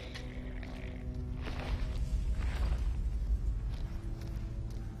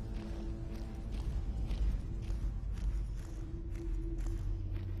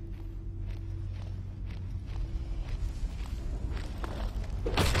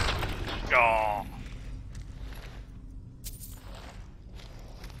 Yeah.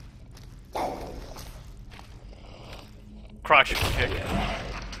 Crotch kick.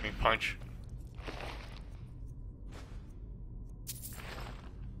 I mean punch.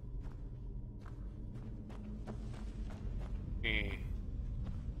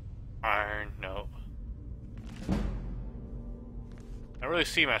 Iron, no. I really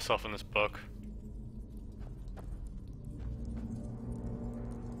see myself in this book.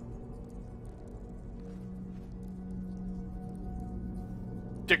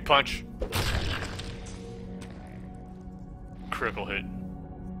 Dick punch. Critical hit.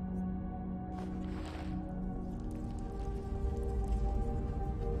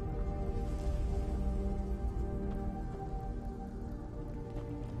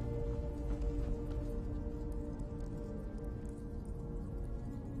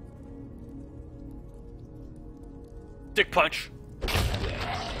 Dick punch.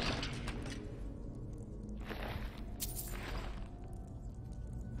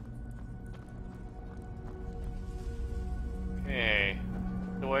 Okay,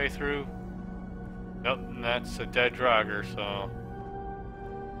 the way through. Nope, and that's a dead drogger, so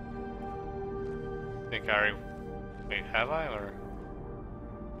I think I already... Wait, have I, or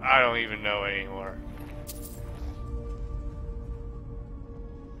I don't even know anymore.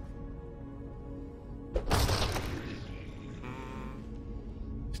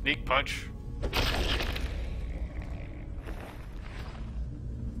 Sneak punch.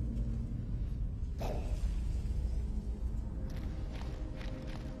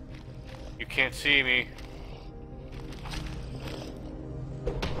 You can't see me.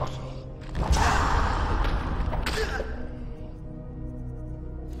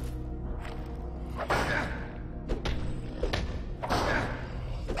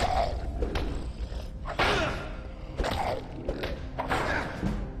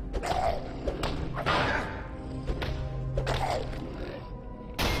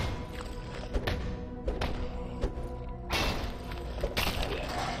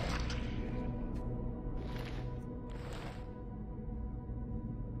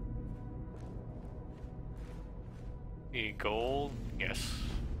 Gold? Yes.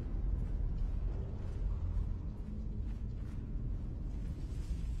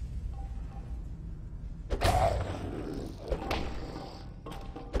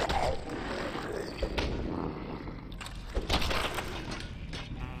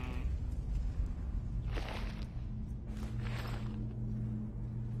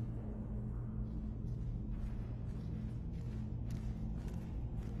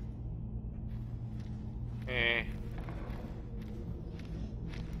 Eh.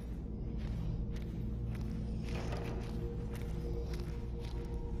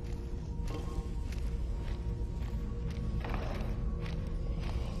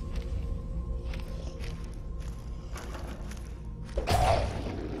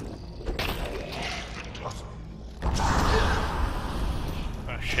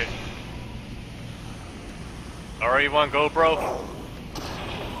 Alright, you wanna go, bro?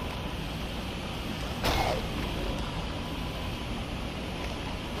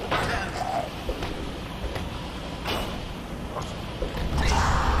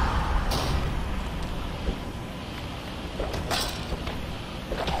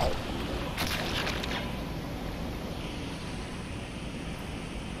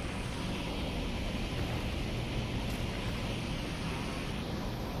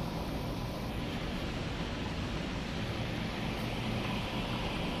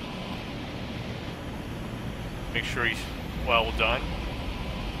 Make sure he's well done.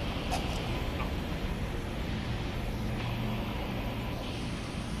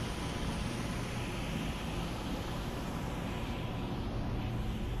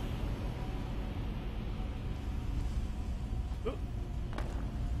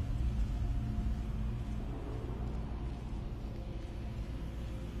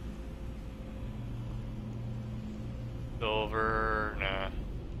 Silver, nah.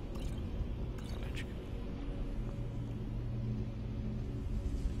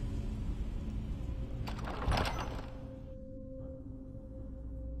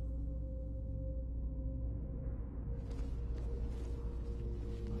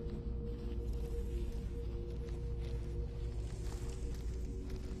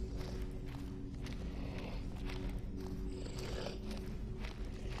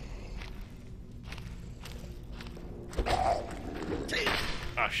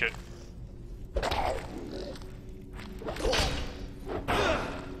 Ah, shit.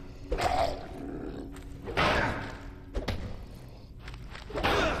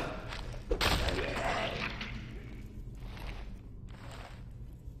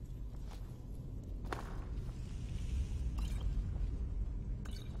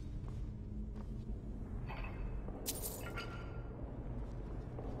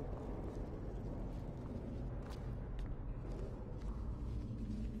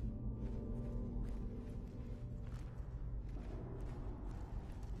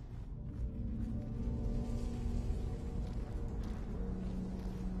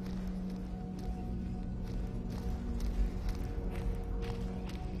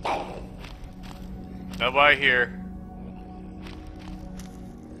 Nobody here.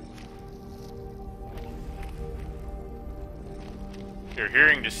 Your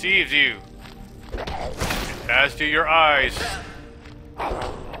hearing deceives you, as do your eyes.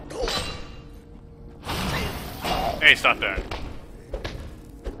 Hey, stop that.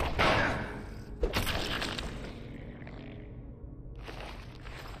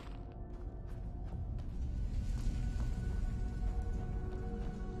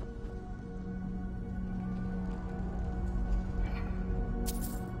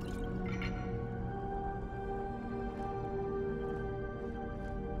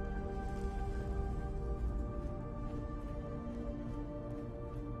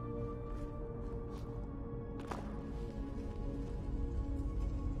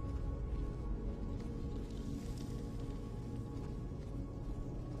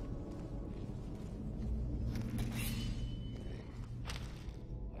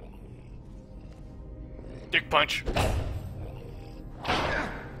 Dick punch.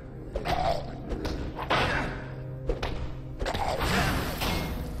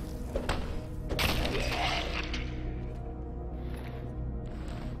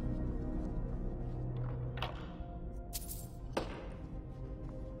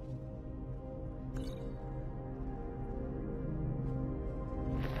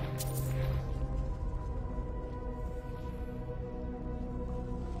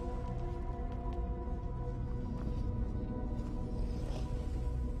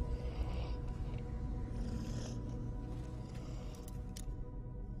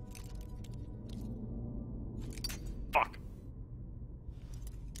 Fuck.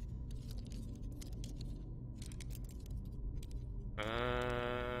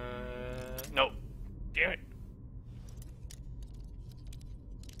 Nope. Damn it.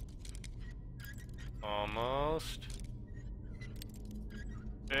 Almost.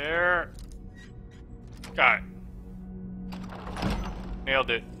 There. Got it. Nailed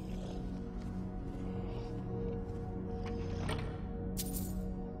it.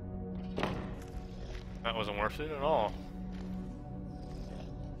 That wasn't worth it at all.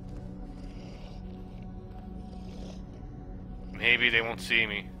 Maybe they won't see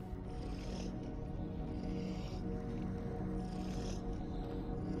me.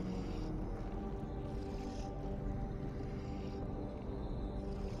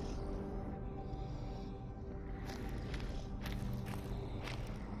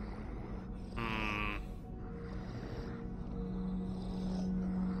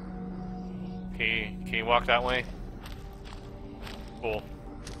 Can you walk that way? Cool.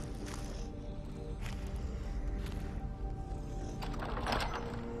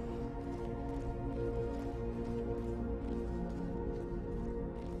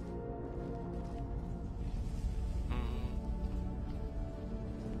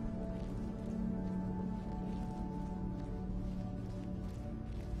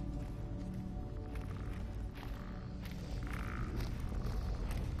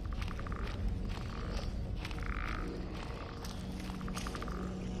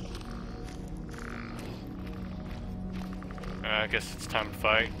 I guess it's time to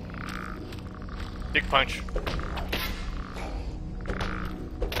fight. Dick punch.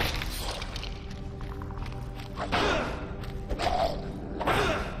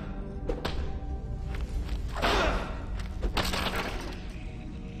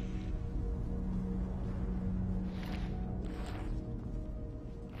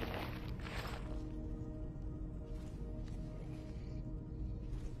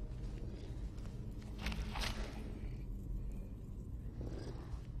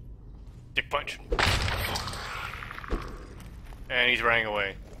 Dick punch. And he's running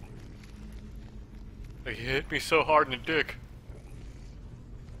away. He hit me so hard in the dick.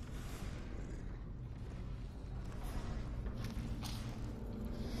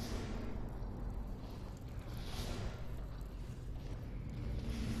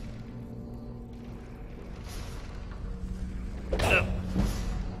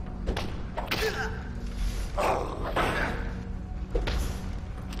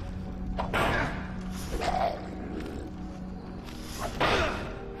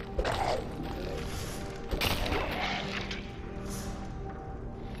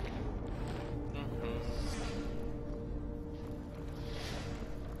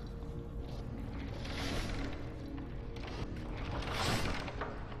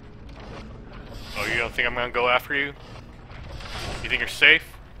 Oh, you don't think I'm gonna go after you? You think you're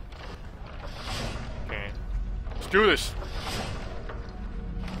safe? Okay. Let's do this!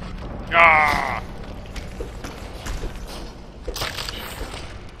 Ah!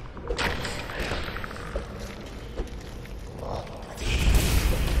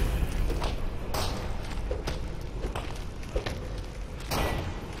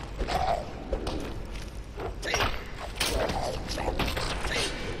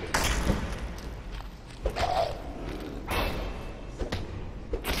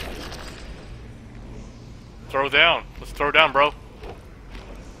 Throw down. Let's throw down, bro.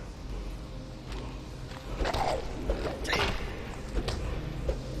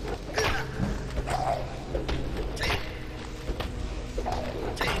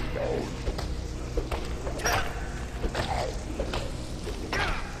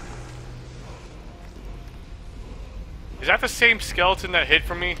 Is that the same skeleton that hid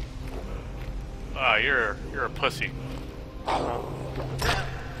from me? Ah, you're a pussy.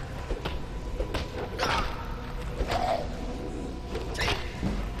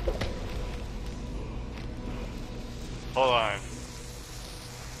 Hold on.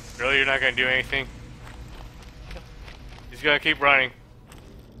 Really, you're not gonna do anything? He's gonna keep running.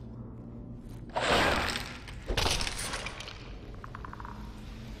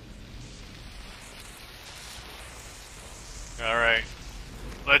 Alright.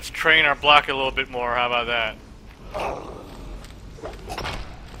 Let's train our block a little bit more, how about that?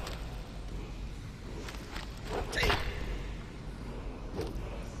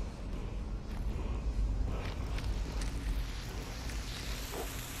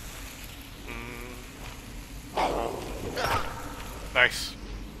 Nice.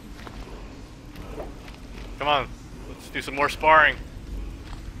 Come on, let's do some more sparring.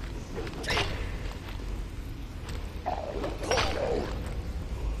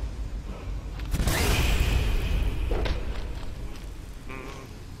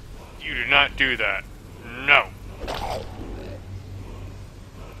 You do not do that. No.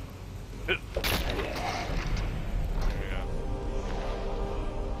 There we go.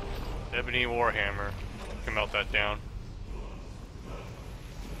 Ebony Warhammer. Can melt that down.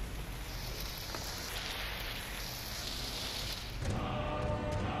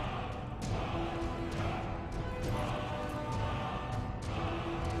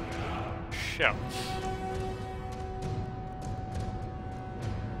 Shouts.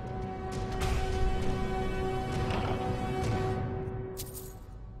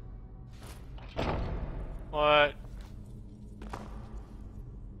 What?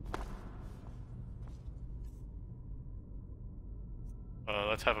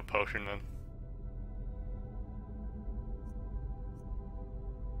 Let's have a potion then.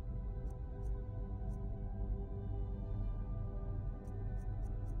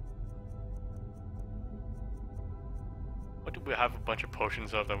 What do we have a bunch of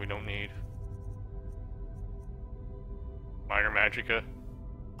potions of that we don't need? Minor Magicka?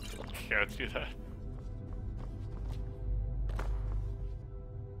 Yeah, let's do that.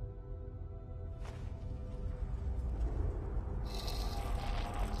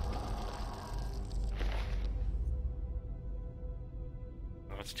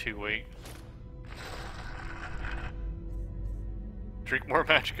 That's 2 weight. Drink more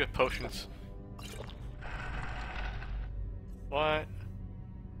Magicka potions. What?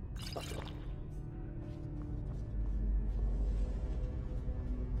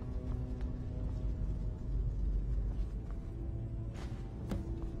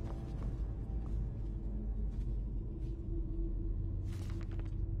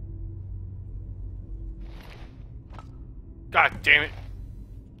 God damn it.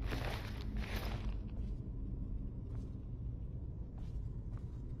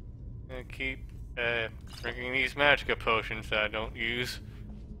 Gonna keep drinking these Magicka potions that I don't use.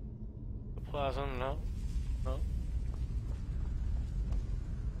 The plasm, no. No.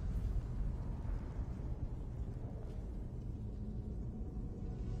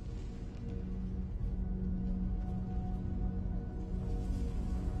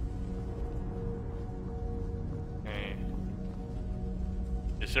 Okay.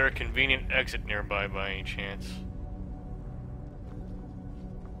 Is there a convenient exit nearby by any chance?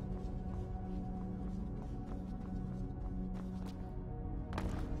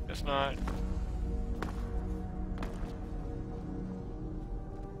 Guess not.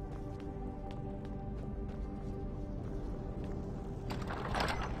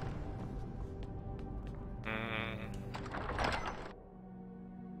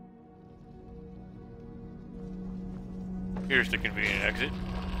 Here's the convenient exit.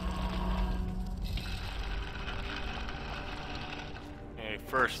 Okay,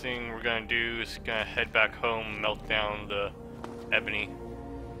 first thing we're gonna do is gonna head back home, melt down the ebony.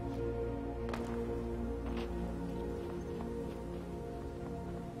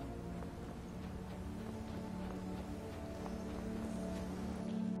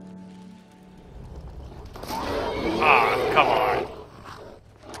 Ah, come on.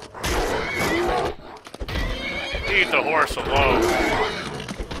 Leave the horse alone.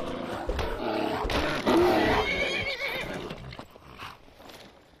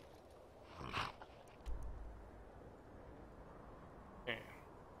 Okay.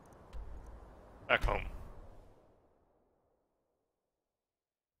 Back home.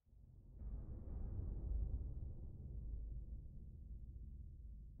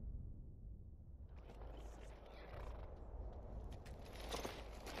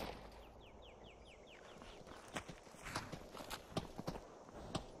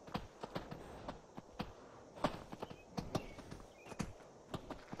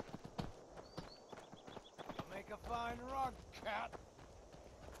 Make a fine rug, cat.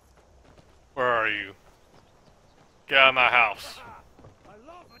 Where are you? Get out of my house. I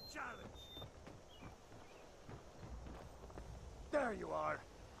love a challenge. There you are.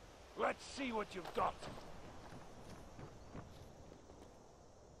 Let's see what you've got.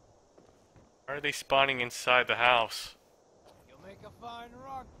 Why are they spawning inside the house? You'll make a fine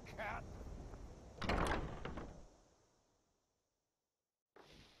rug, cat.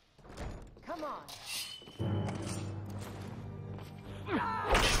 Come on.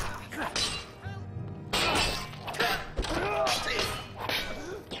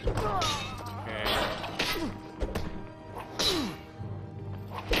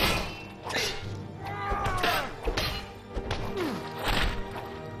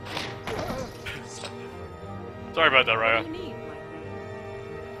 Sorry about that, Raya.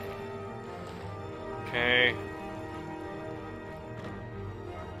 Okay.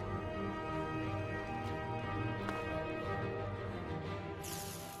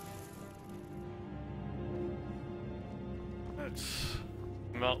 Let's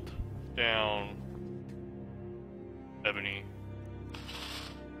melt down ebony.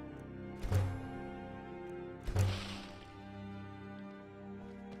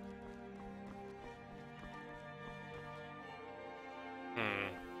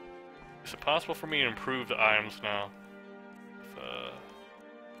 Is it possible for me to improve the items now?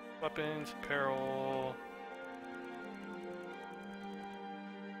 Weapons, apparel...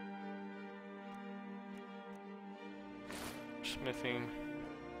 smithing...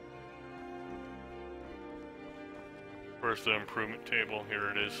 Where's the improvement table?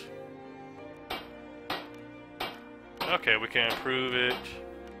 Here it is. Okay, we can improve it.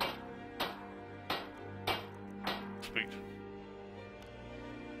 Sweet.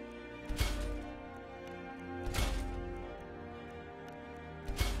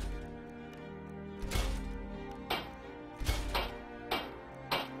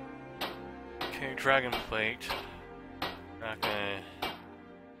 dragon plate. Not gonna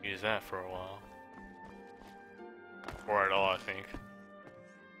use that for a while. Or at all, I think.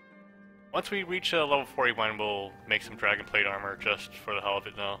 Once we reach level 41, we'll make some dragon plate armor just for the hell of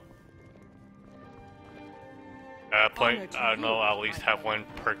it, though. I'll at least have one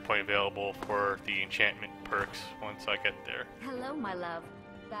perk point available for the enchantment perks once I get there. Hello, my love.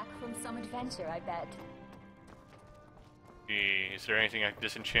 Back from some adventure, I bet. Is there anything I can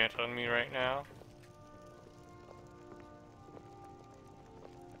disenchant on me right now?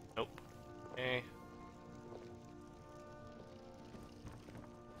 Nope. Okay.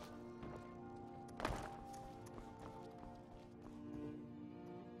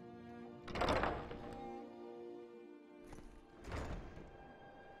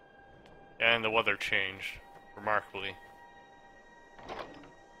 And the weather changed remarkably.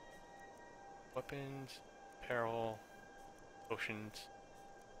 Weapons, apparel, potions,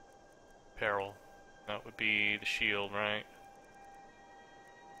 apparel. That would be the shield, right?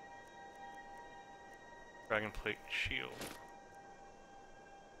 Dragon plate shield.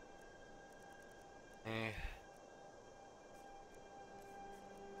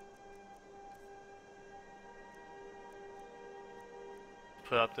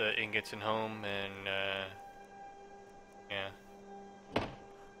 Put up the ingots in home and yeah.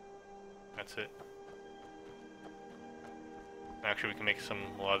 That's it. Actually, we can make some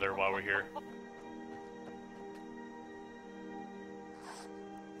leather while we're here.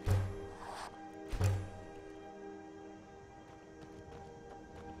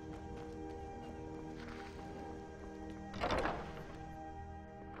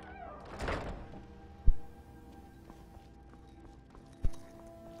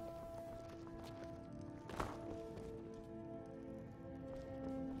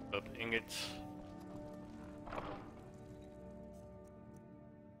 Up ingots.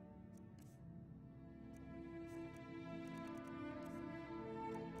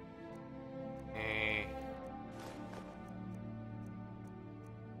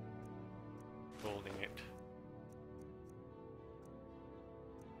 Holding it.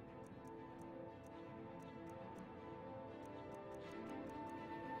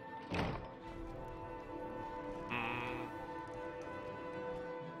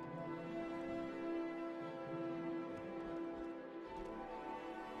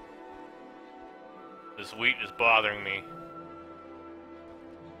 This wheat is bothering me.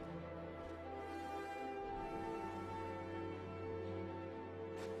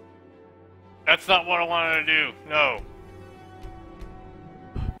 That's not what I wanted to do. No.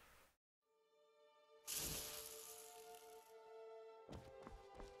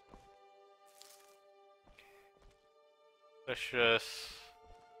 Let's just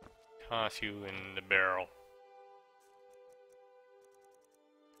toss you in the barrel.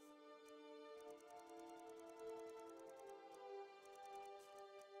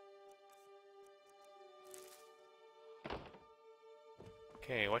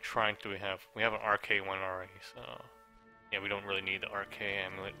 Okay, what shrines do we have? We have an RK one already, so yeah, we don't really need the RK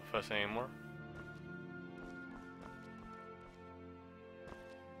amulet with us anymore.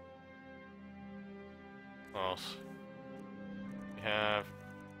 What else? We have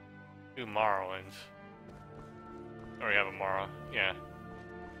 2 Morrowinds. Oh, we have a Mara, yeah.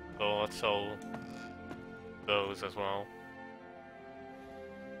 So let's sell those as well.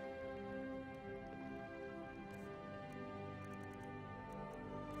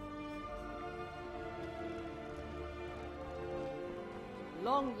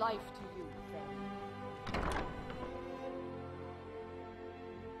 Long life to you, friend.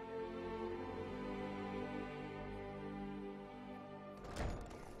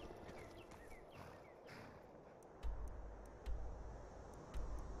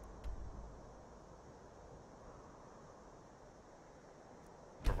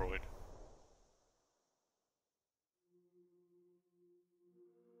 Overwood.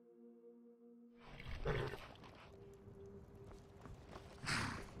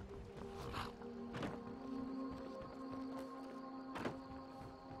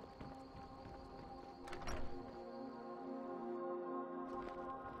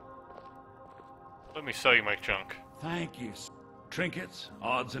 Let me sell you my junk. Thank you. Trinkets,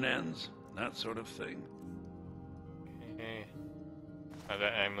 odds and ends, that sort of thing. Okay.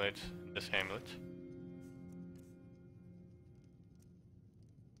 That amulet, this amulet.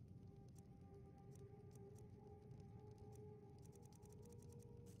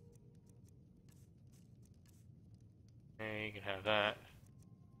 Okay, you can have that.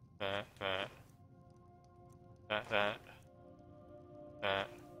 That.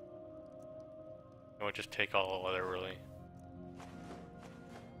 And we'll just take all the leather, really.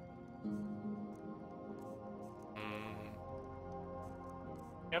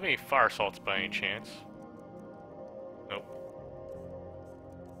 have any fire salts by any chance? Nope.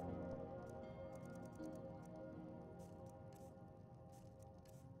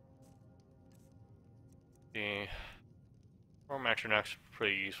 The Storm Atronach's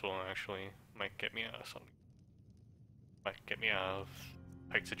pretty useful actually. Might get me out of something. Might get me out of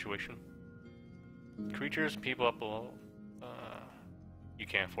a tight situation. Creatures, people up below. You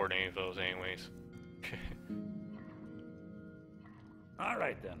can't afford any of those anyways. All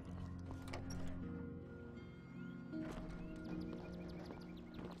right then.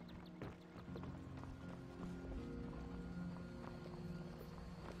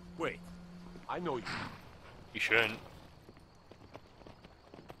 Wait, I know you. You shouldn't.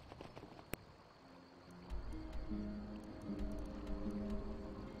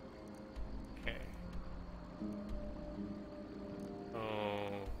 Okay. Oh.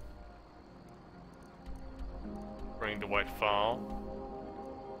 Bring the white fowl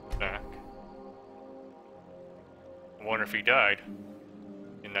back. I wonder if he died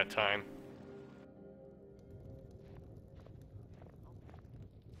in that time.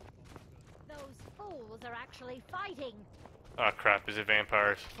 Those fools are actually fighting. Oh crap, is it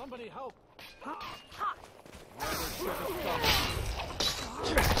vampires? Somebody help! Ha!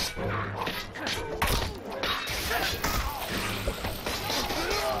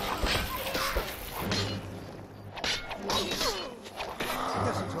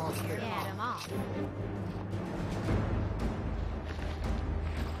 This is all clear. Get him off.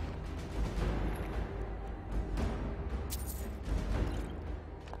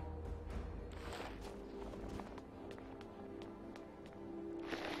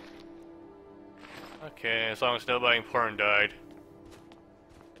 Okay, as long as nobody important died.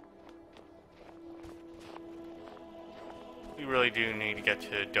 We really do need to get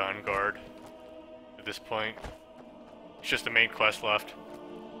to Dawnguard at this point. It's just the main quest left.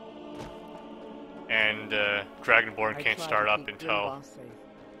 And Dragonborn can't start up until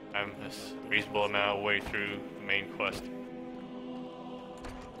I'm a reasonable amount of way through the main quest.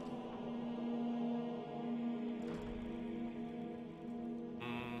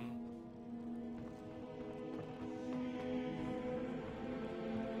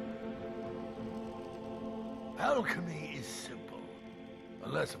 Alchemy is simple.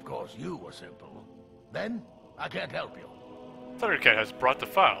 Unless, of course, you were simple. Then, I can't help you. Thundercat has brought the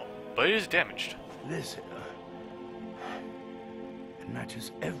file, but it is damaged. Listen, it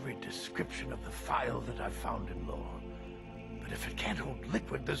matches every description of the file that I've found in lore. But if it can't hold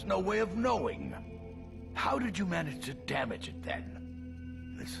liquid, there's no way of knowing. How did you manage to damage it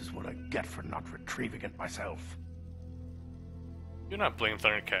then? This is what I get for not retrieving it myself. Do not blame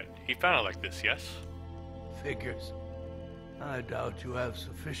Thundercat. He found it like this, yes? Figures. I doubt you have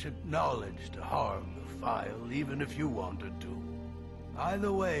sufficient knowledge to harm the file, even if you wanted to.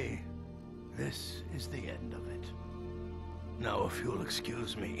 Either way, this is the end of it. Now, if you'll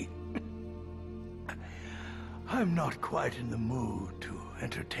excuse me, I'm not quite in the mood to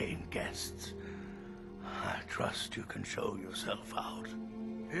entertain guests. I trust you can show yourself out.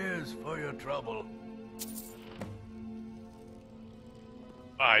 Here's for your trouble.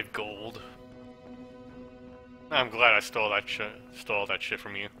 5 gold. I'm glad I stole that shit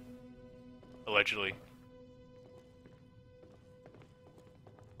from you. Allegedly.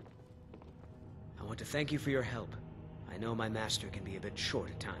 I want to thank you for your help. I know my master can be a bit short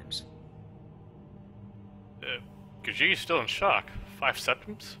at times. Khajiit is still in shock. 5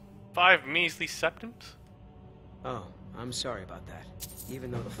 septims? 5 measly septims? Oh, I'm sorry about that.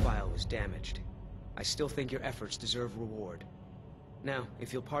 Even though the file was damaged, I still think your efforts deserve reward. Now,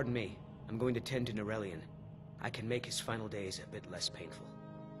 if you'll pardon me, I'm going to tend to Norelian. I can make his final days a bit less painful.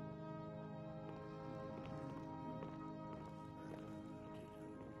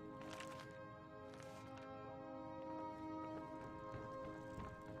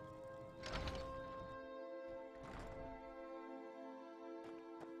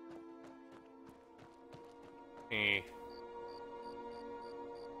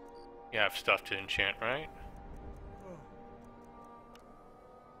 You have stuff to enchant, right?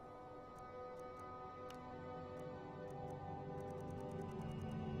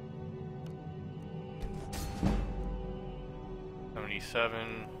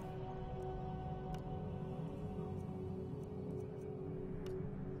 Seven.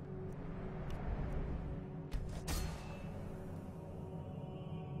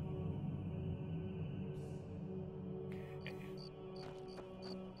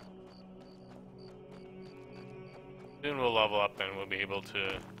 Soon we'll level up and we'll be able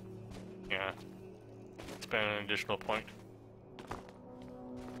to, yeah, spend an additional point.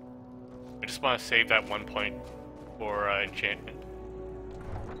 I just want to save that 1 point for enchantment.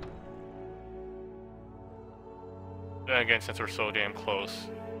 Then again, since we're so damn close.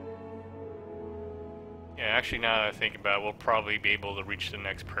 Yeah, actually now that I think about it, we'll probably be able to reach the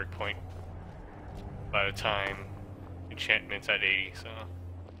next perk point by the time enchantment's at 80, so...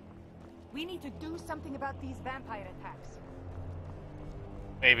 We need to do something about these vampire attacks.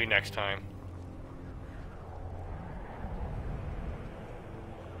 Maybe next time.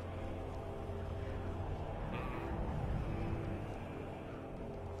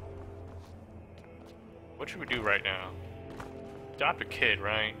 What should we do right now? Adopt a kid,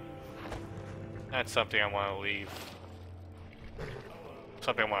 right? That's something I want to leave.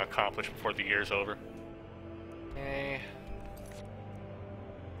 Something I want to accomplish before the year's over. Okay.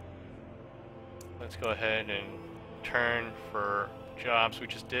 Let's go ahead and turn for jobs we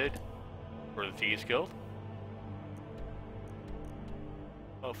just did for the Thieves Guild.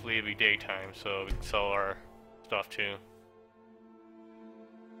 Hopefully it'll be daytime so we can sell our stuff too.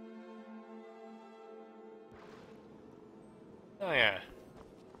 Oh yeah,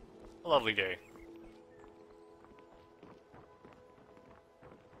 a lovely day.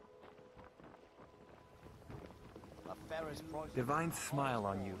 Divine smile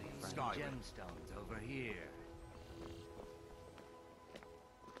on you. Skyrim. Gemstones over here.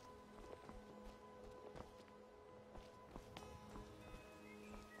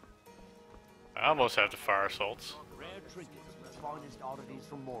 I almost have the fire assaults. Rare trinkets with finest oddities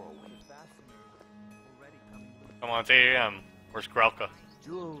from Morrowind. Come on, it's 8 AM. Where's Grelka?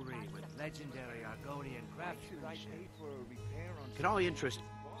 Jewelry with legendary Argonian craftsmanship. Can I interest?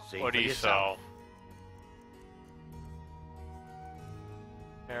 What do you sell?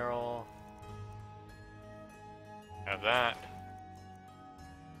 Barrel. Have that.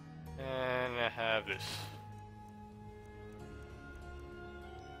 And I have this.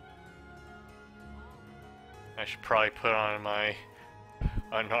 I should probably put on my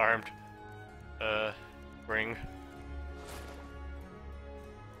unarmed ring.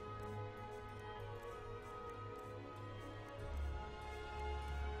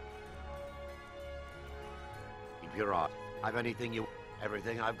 Keep your eye. I've anything you...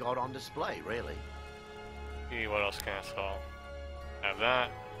 Everything I've got on display, really. See, what else can I sell? Have that.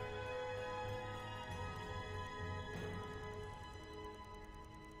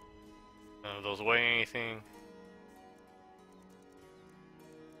 None of those weigh anything.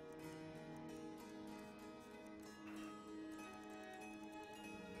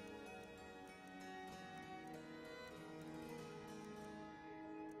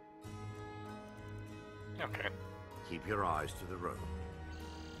 Okay. Keep your eyes to the road.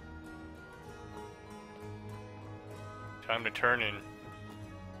 Time to turn in.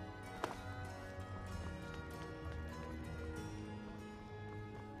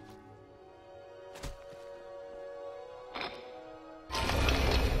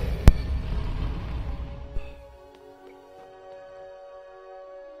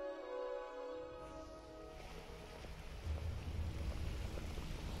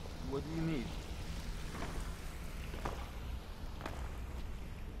 What do you need?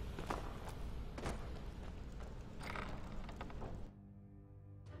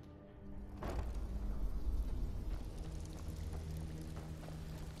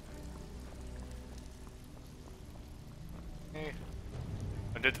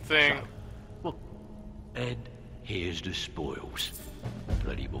 I did the thing. Well, and here's the spoils.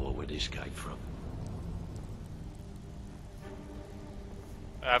 Plenty more where this came from.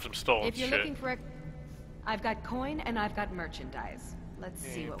 I have some stolen If you're shit. looking for I've got coin and I've got merchandise. Let's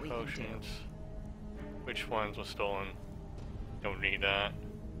see what we can do. Which ones was stolen? Don't need that.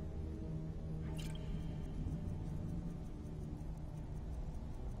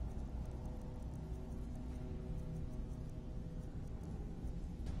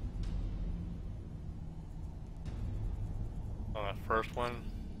 On that first one.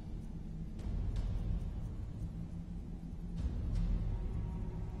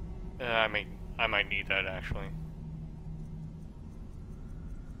 I might need that actually.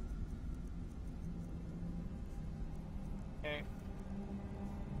 Okay.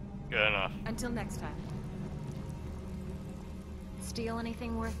 Good enough. Until next time. Steal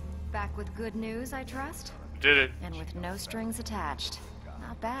anything worth back with good news, I trust? Did it. And with no strings attached.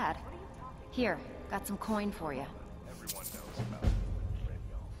 Not bad. Here, got some coin for you. Everyone knows about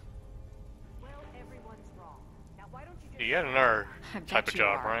You got another I type bet of you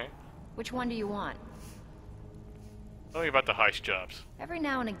job, are. right? Which one do you want? Tell me about the heist jobs. Every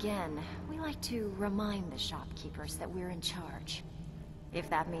now and again, we like to remind the shopkeepers that we're in charge. If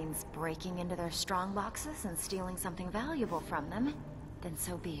that means breaking into their strong boxes and stealing something valuable from them, then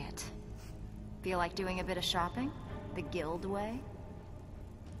so be it. Feel like doing a bit of shopping? The guild way?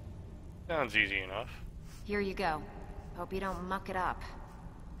 Sounds easy enough. Here you go. Hope you don't muck it up.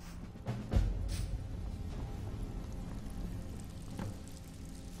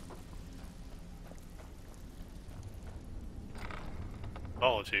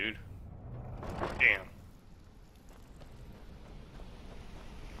 Solitude. Damn.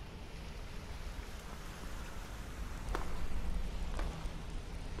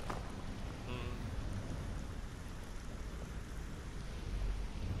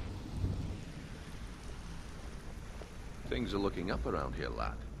 Things are looking up around here,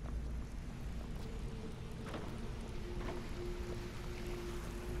 lad.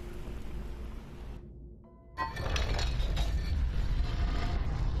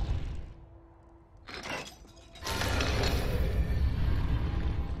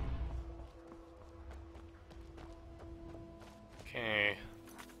 Okay.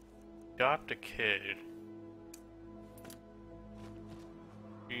 Adopt a kid.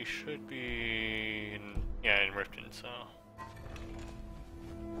 He should be in, yeah, in Riften, so.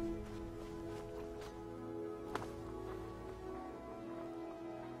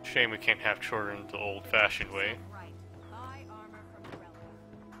 Shame we can't have children the old-fashioned way.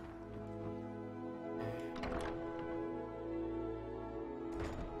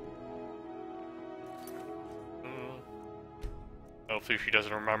 Hopefully she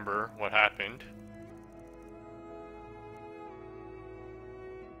doesn't remember what happened.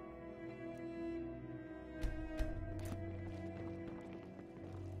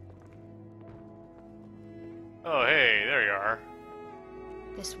 Oh, hey, there you are.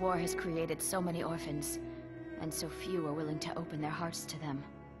 This war has created so many orphans, and so few are willing to open their hearts to them.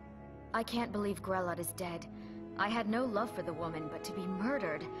 I can't believe Grelot is dead. I had no love for the woman, but to be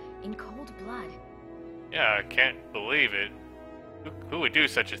murdered in cold blood. Yeah, I can't believe it. Who would do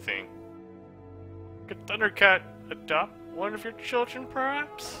such a thing? Could Thundercat adopt one of your children,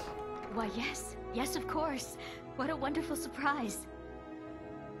 perhaps? Why, yes. Yes, of course. What a wonderful surprise.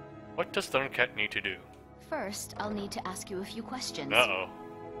 What does Thundercat need to do? First, I'll need to ask you a few questions. Uh-oh.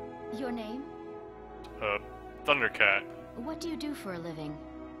 Your name? Thundercat. What do you do for a living?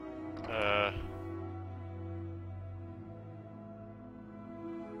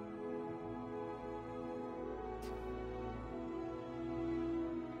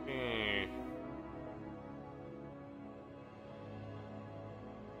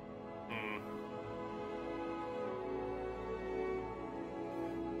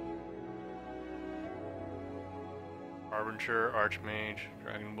 Harbinger, Archmage,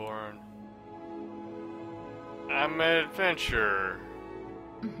 Dragonborn. I'm an adventurer.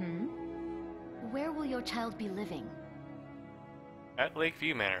 Mm-hmm. Where will your child be living? At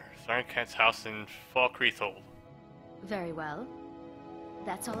Lakeview Manor, Thundercat's house in Falkreathold. Very well.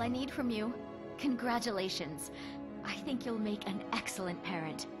 That's all I need from you. Congratulations. I think you'll make an excellent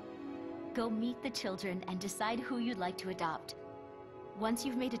parent. Go meet the children and decide who you'd like to adopt. Once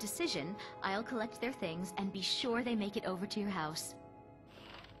you've made a decision, I'll collect their things and be sure they make it over to your house.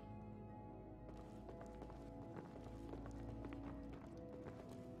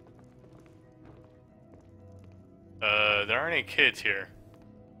 There aren't any kids here.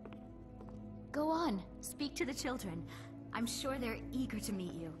 Go on, speak to the children. I'm sure they're eager to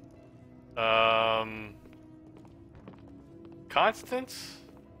meet you. Constance?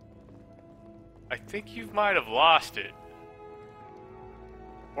 I think you might have lost it.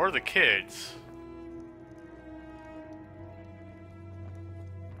 Or the kids.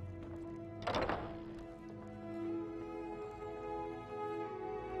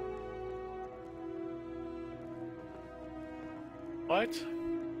 What?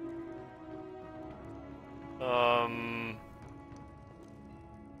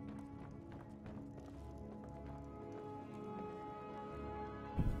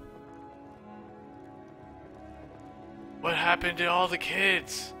 What happened to all the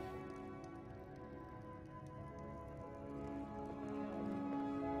kids?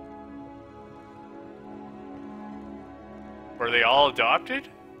 Were they all adopted?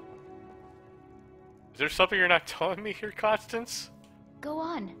 Is there something you're not telling me here, Constance? Go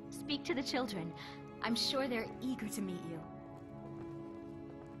on, speak to the children. I'm sure they're eager to meet you.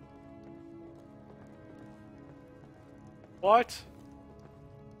 What?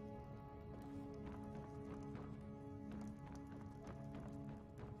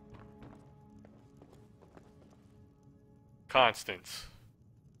 Constance.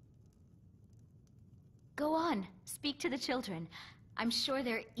 Go on, speak to the children. I'm sure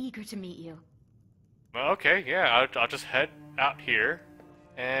they're eager to meet you. Okay, yeah, I'll just head out here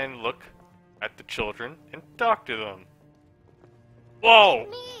and look at the children and talk to them. Whoa!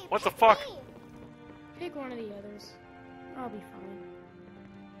 What the fuck? Pick one of the others. I'll be fine.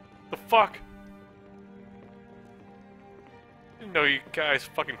 The fuck? Didn't know you guys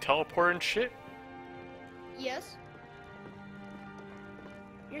fucking teleport and shit. Yes?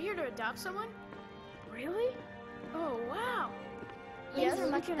 You're here to adopt someone? Really? Oh, wow. Things are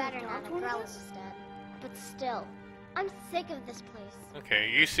much better now that Grell is dead. But still, I'm sick of this place.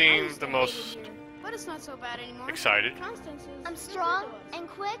 Okay, you seem the most But it's not so bad anymore. excited. Constance is I'm strong and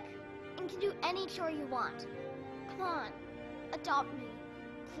quick and can do any chore you want. Come on, adopt me,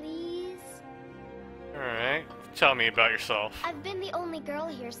 please. Alright, tell me about yourself. I've been the only girl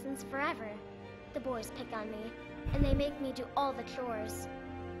here since forever. The boys pick on me, and they make me do all the chores.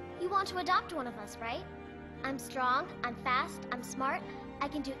 You want to adopt one of us, right? I'm strong, I'm fast, I'm smart. I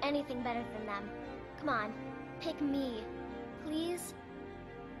can do anything better than them. Come on, pick me, please.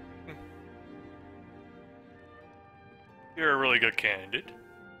 You're a really good candidate.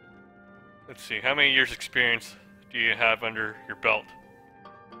 Let's see, how many years experience do you have under your belt?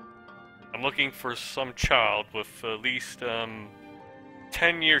 I'm looking for some child with at least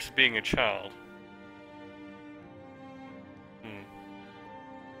 10 years of being a child.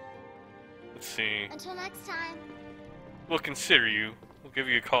 Let's see. Until next time. We'll consider you. We'll give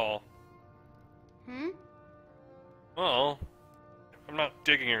you a call. Well, I'm not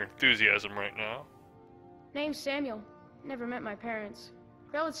digging your enthusiasm right now. Name's Samuel. Never met my parents.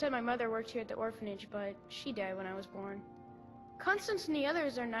 Grell had said my mother worked here at the orphanage, but she died when I was born. Constance and the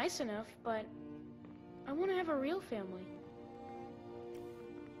others are nice enough, but I want to have a real family.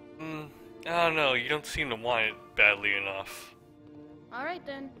 I don't know, you don't seem to want it badly enough. Alright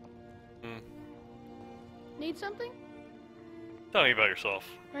then. Need something? Tell me about yourself.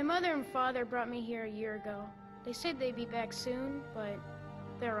 My mother and father brought me here a year ago. They said they'd be back soon, but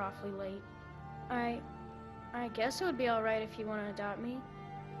they're awfully late. I guess it would be alright if you want to adopt me.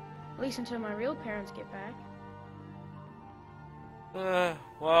 At least until my real parents get back.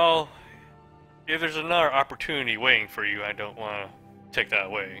 Well, if there's another opportunity waiting for you, I don't want to take that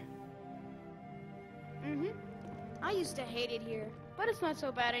away. I used to hate it here, but it's not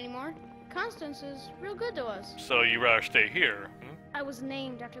so bad anymore. Constance is real good to us. So you'd rather stay here? I was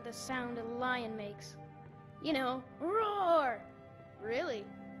named after the sound a lion makes. You know, roar! Really?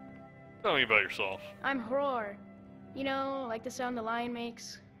 Tell me about yourself. I'm Roar. You know, like the sound the lion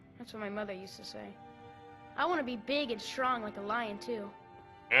makes? That's what my mother used to say. I want to be big and strong like a lion, too.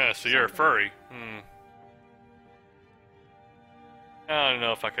 Yeah, so you're a furry. I don't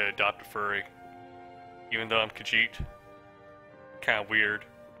know if I could adopt a furry. Even though I'm Khajiit. Kinda weird.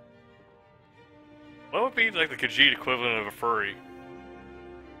 What would be like the Khajiit equivalent of a furry?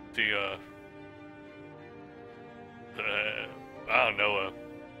 I don't know,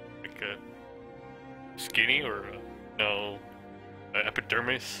 like a skinny or no,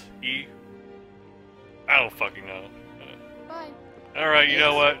 epidermis-y? I don't fucking know. Bye. Alright, you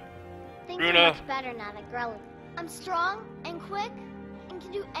know what? Things Runa. are much better now that Grell is. I'm strong and quick and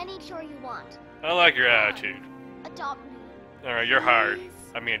can do any chore you want. I like your attitude. Adopt me. Alright, you're hired.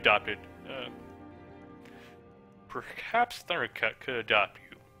 I mean adopted. Perhaps Thundercut could adopt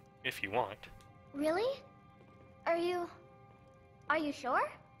you, if you want. Really? Are you sure?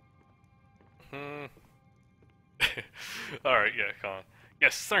 Alright, yeah, come on.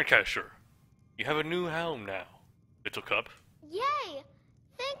 Yes, Thundercat, sure. You have a new home now, little cub. Yay!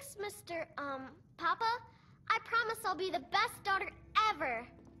 Thanks, Mr. Papa. I promise I'll be the best daughter ever.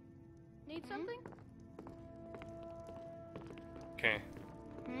 Need something? Okay.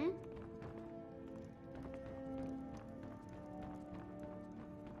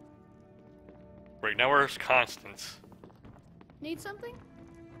 Right, now where's Constance? Need something?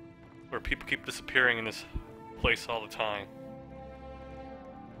 Where people keep disappearing in this place all the time.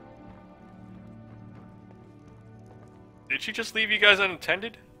 Did she just leave you guys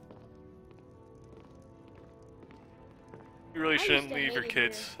unattended? You really shouldn't leave your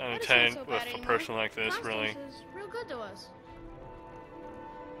kids unattended with a person like this, really. Constance is real good to us.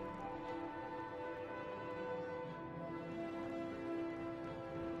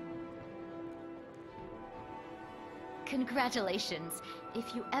 Congratulations.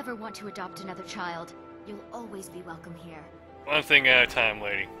 If you ever want to adopt another child, you'll always be welcome here. One thing at a time,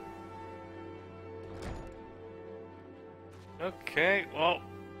 lady. Okay, well,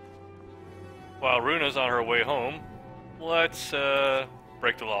 while Runa's on her way home, let's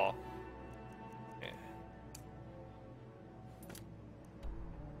break the law. Okay.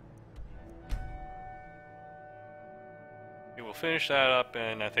 We will finish that up,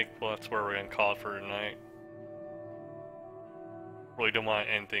 and I think that's where we're gonna call it for tonight. Really don't want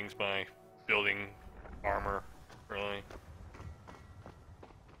to end things by building armor, really.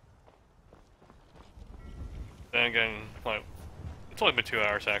 Then again, like, it's only been 2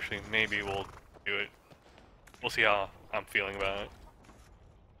 hours actually. Maybe we'll do it. We'll see how I'm feeling about it.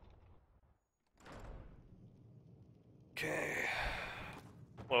 Okay.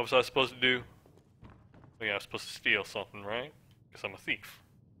 What was I supposed to do? Oh, yeah, I was supposed to steal something, right? Because I'm a thief.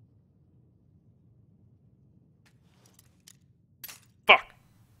 Fuck!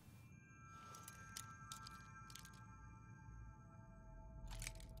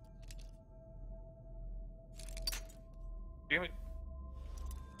 Damn it.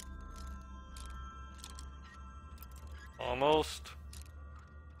 Almost.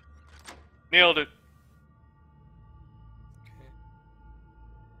 Nailed it.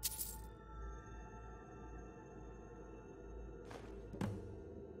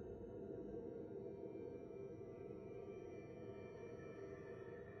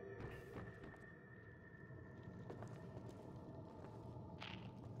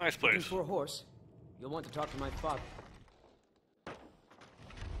 Nice place. Looking for a horse? You'll want to talk to my father.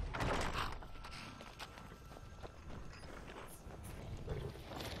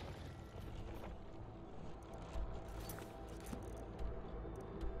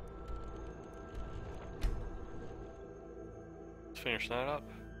 Let's finish that up.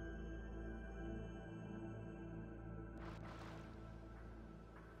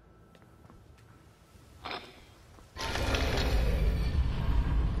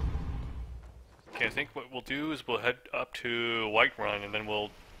 Okay, I think what we'll do is we'll head up to Whiterun, and then we'll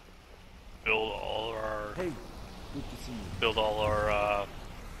build all our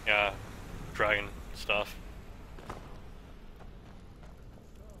yeah, dragon stuff.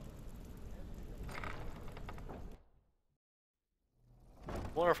 I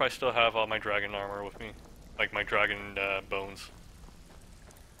wonder if I still have all my dragon armor with me, like my dragon bones.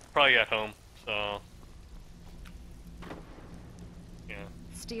 Probably at home, so yeah.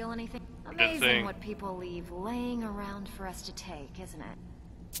 Steal anything? Good Amazing thing. what people leave laying around for us to take, isn't it?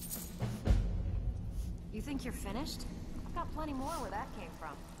 You think you're finished? I've got plenty more where that came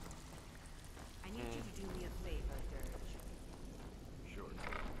from. I need you to do me a favor, Dirge. Sure.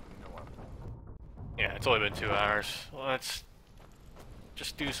 You know I'm... Yeah, it's only been 2 hours. Let's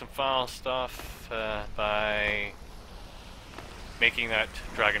just do some final stuff by making that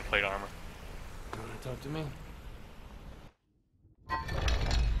dragon plate armor. You wanna talk to me?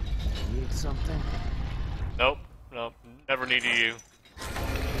 Need something? Nope, nope, never needed you.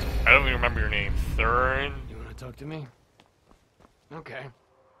 I don't even remember your name. Thurin? You wanna talk to me? Okay.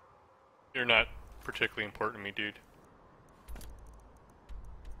 You're not particularly important to me, dude.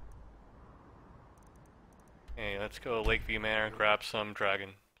 Hey, let's go to Lakeview Manor and grab some dragon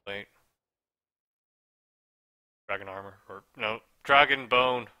plate. Dragon armor. Or, no, dragon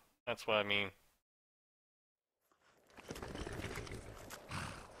bone. That's what I mean.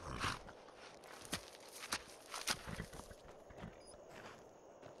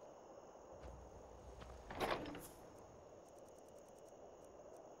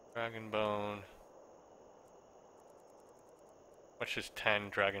 Dragon bone. Much is 10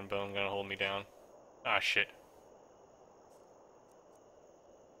 dragon bone gonna hold me down? Ah, shit.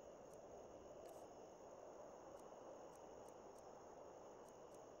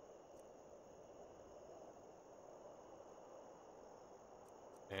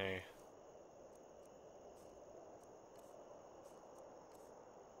 Hey.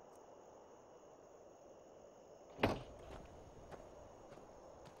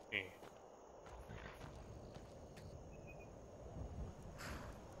 Hey.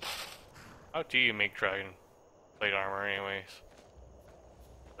 How do you make dragon plate armor anyways?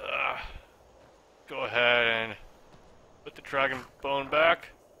 Go ahead and put the dragon bone back.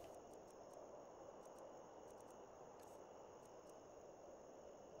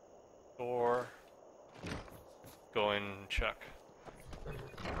 Or go in and check.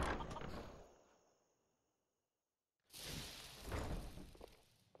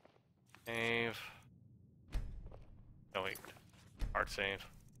 Save. No wait. Hard save.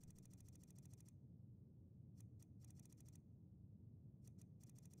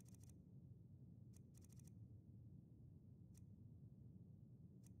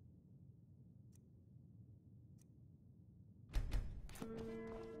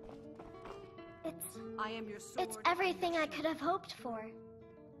 It's everything I could have hoped for.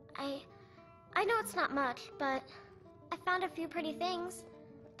 I know it's not much, but I found a few pretty things.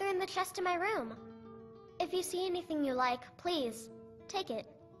 They're in the chest in my room. If you see anything you like, please, take it.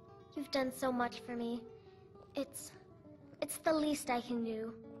 You've done so much for me. It's the least I can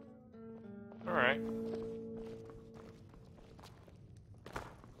do. Alright.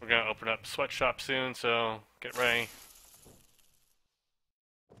 We're gonna open up a sweatshop soon, so get ready.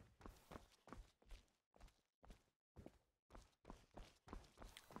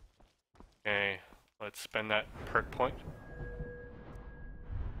 Okay, Let's spend that perk point.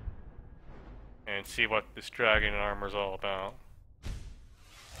 And see what this dragon armor is all about.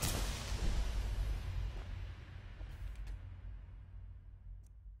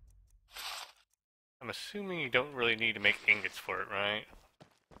 I'm assuming you don't really need to make ingots for it, right?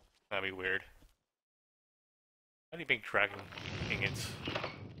 That'd be weird. How do you make dragon ingots?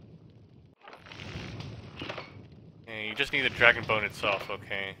 Okay, you just need the dragon bone itself,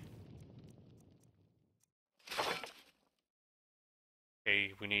 okay.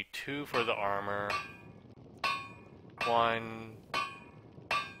 Okay, we need 2 for the armor. 1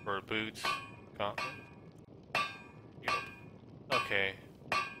 for boots. Gauntlet. Yep. Okay.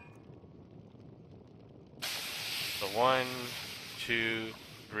 So 1, 2,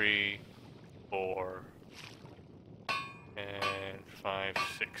 3, 4, and 5,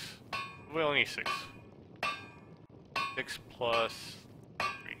 6. We only need 6. 6 plus 3.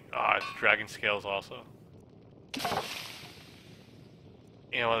 Ah, it's dragon scales also.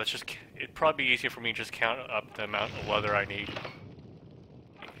 You know, it'd probably be easier for me to just count up the amount of leather I need.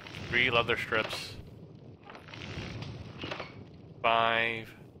 3 leather strips.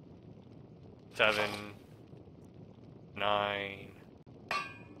 5, 7, 9,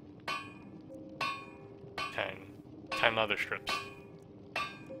 10. 10 leather strips.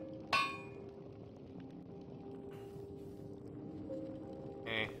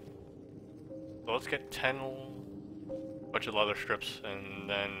 Okay. So let's get 10 bunch of leather strips, and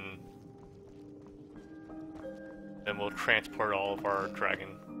then we'll transport all of our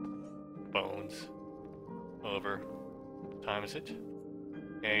dragon bones over. What time is it?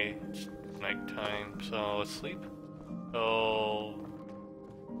 Okay, it's nighttime, so let's sleep. So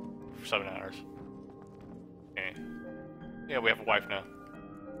 7 hours. Okay. Yeah, we have a wife now.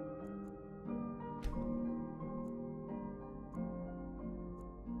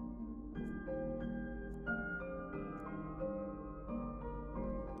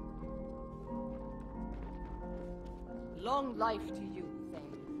 Long life to you,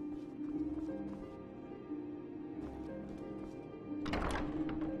 Thane.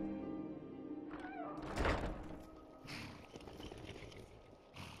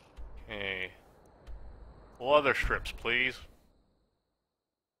 Okay. Leather strips, please.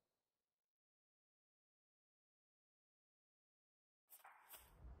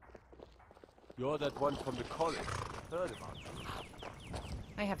 You're that one from the college. Heard about you.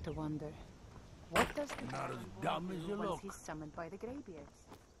 I have to wonder. What does the Not as dragon dumb boy as do you once look. he's summoned by the Greybeards?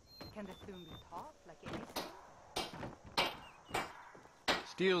 Can the Thune be taught like anything?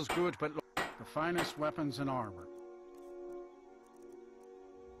 Steel's good, but look, the finest weapons and armor.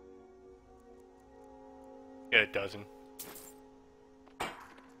 Get a dozen.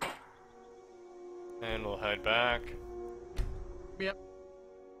 And we'll head back. Yep.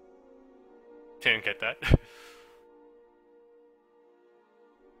 Didn't get that.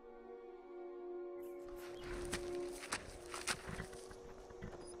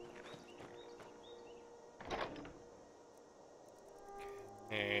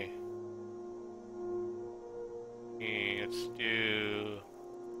 Okay. Okay, let's do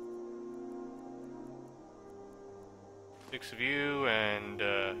 6 of you and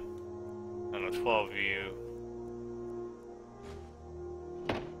I don't know, 12 of you.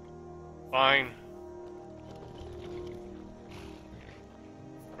 Fine.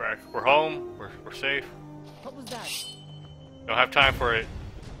 Right, we're home. We're safe. What was that? Don't have time for it.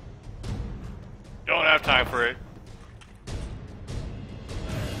 Don't have time for it.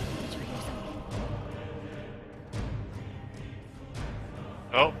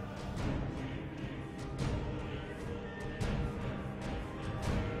 Oh.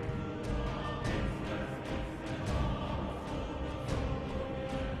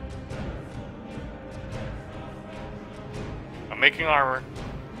 I'm making armor.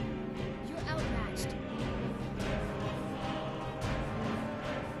 You're outmatched.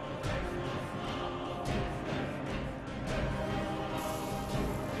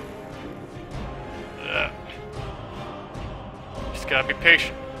 Ugh. Just gotta be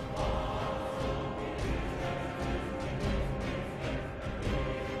patient.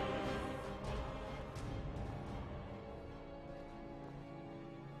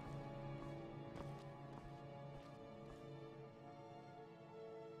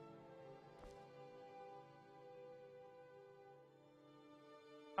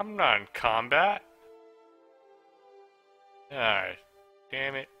 I'm not in combat. Alright.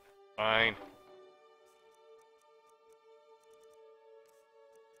 Damn it. Fine.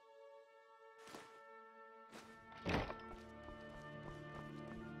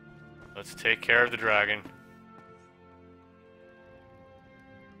 Let's take care of the dragon.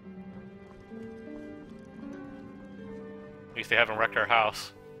 they haven't wrecked our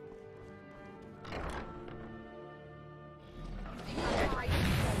house.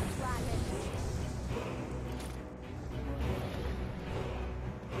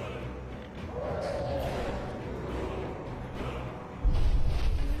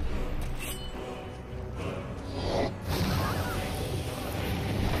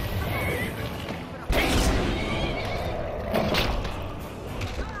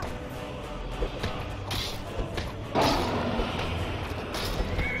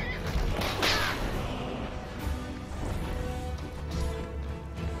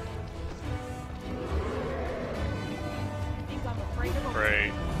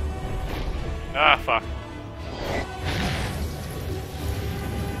 Great. Ah, fuck.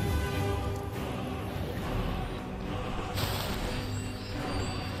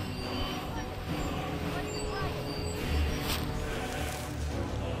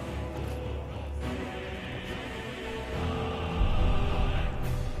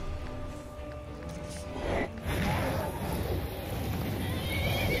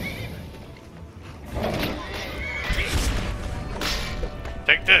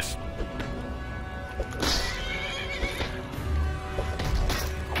 Take this.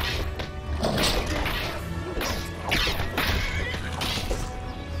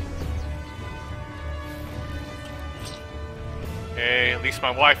 Okay, at least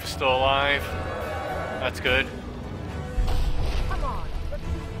my wife is still alive. That's good. Come on, let's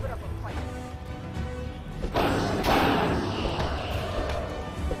put up a fight.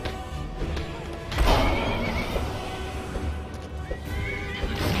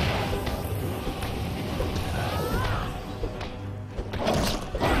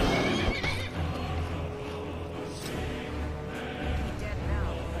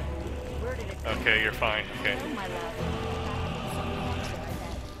 Okay, you're fine. Okay.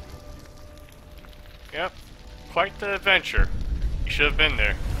 Yep. Quite the adventure. You should have been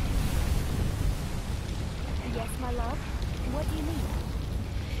there. Yes, my love? What do you mean?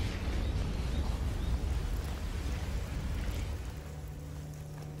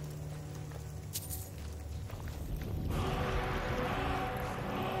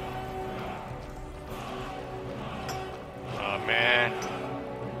 Oh man.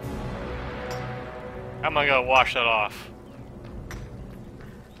 How am I gonna wash that off?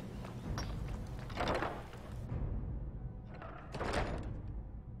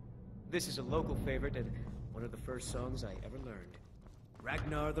 This is a local favorite and one of the first songs I ever learned.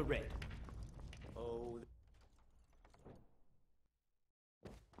 Ragnar the Red. Oh.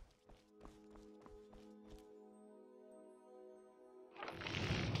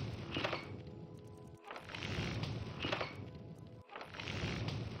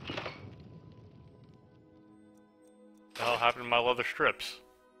 What the hell happened to my leather strips?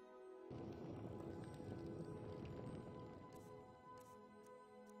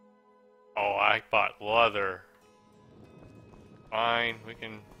 Oh, I bought leather. Fine, we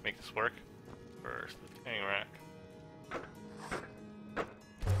can make this work. First, the hang rack.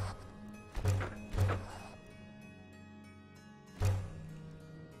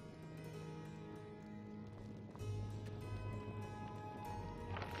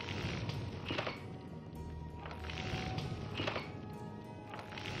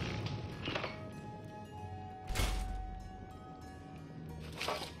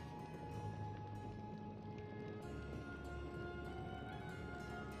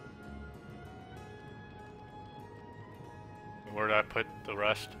 Where did I put the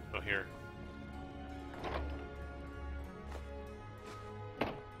rest? Oh, here.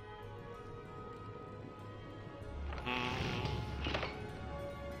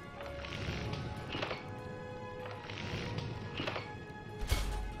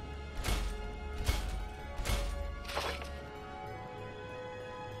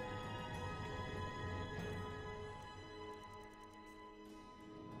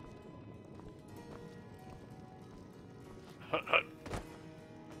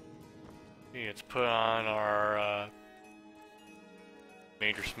 Let's put on our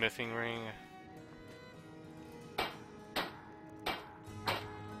major smithing ring.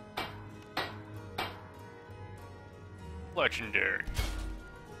 Legendary.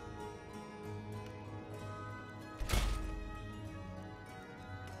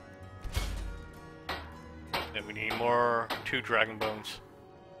 Then we need more 2 dragon bones.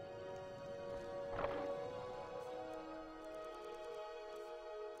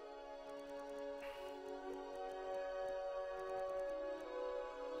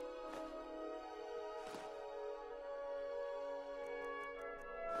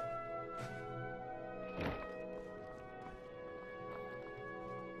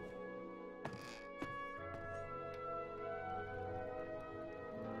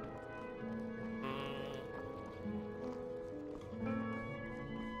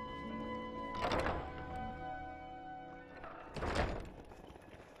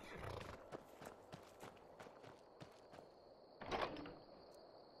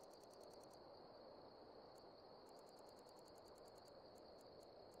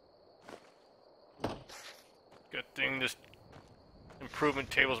 thing, this improvement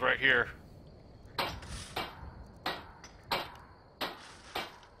table's right here.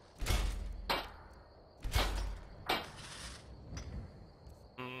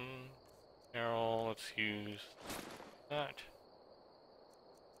 Arrow, let's use that.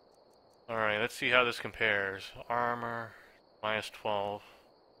 Alright, let's see how this compares. Armor, minus 12.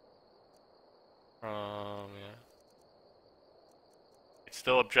 Yeah. It's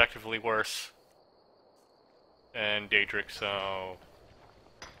still objectively worse than Daedric, so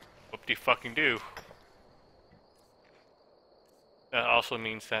whoop-de-fucking-do. That also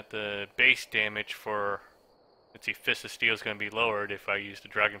means that the base damage for, let's see, Fist of Steel is going to be lowered if I use the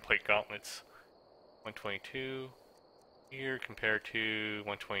Dragonplate Gauntlets. 122 here compared to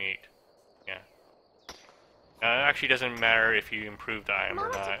 128. Yeah. It actually doesn't matter if you improve the item or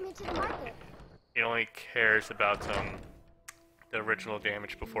not. It only cares about the original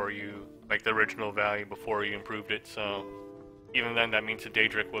damage before you, like the original value before you improved it, so even then that means the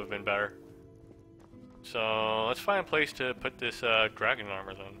Daedric would have been better. So let's find a place to put this dragon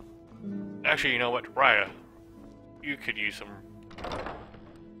armor then. Actually, you know what, Raya, you could use some.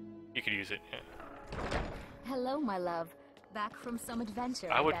 You could use it. Yeah. Hello, my love. Back from some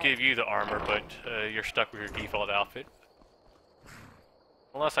adventure. I would give you the armor, but you're stuck with your default outfit.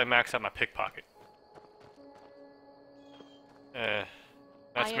 Unless I max out my pickpocket.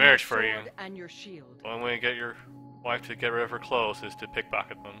 That's marriage for you. And your shield. One way to get your wife to get rid of her clothes is to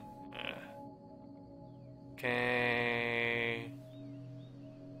pickpocket them. Okay.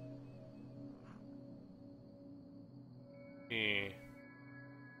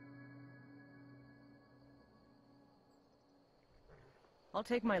 I'll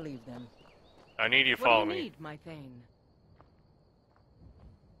take my leave then. I need you to follow me. What do you need, my Thane?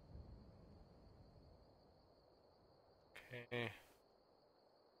 Okay.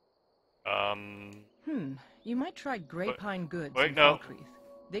 You might try Grey Pine Goods wait, in no. Falkreath.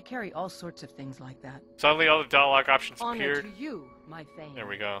 They carry all sorts of things like that. Suddenly all the dialogue options Honor appeared. to you, my Thane. There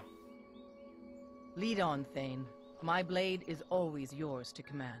we go. Lead on, Thane. My blade is always yours to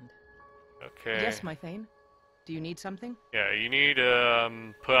command. Okay. Yes, my Thane? Do you need something? Yeah, you need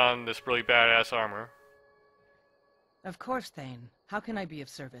to put on this really badass armor. Of course, Thane. How can I be of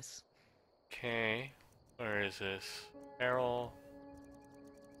service? Okay. Where is this? Errol.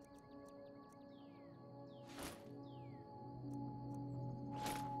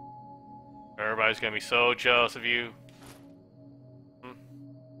 Everybody's gonna be so jealous of you.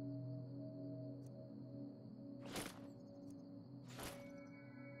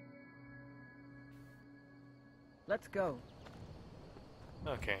 Let's go.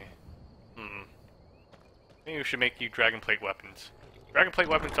 Okay. Maybe we should make you Dragonplate weapons. Dragonplate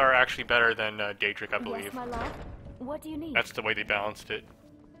weapons are actually better than Daedric, I believe. Yes, my love. What do you need? That's the way they balanced it.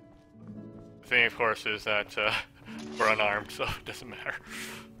 The thing, of course, is that we're unarmed, so it doesn't matter.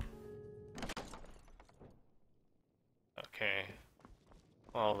 Okay.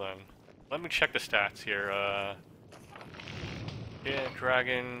 Well then, let me check the stats here. Yeah,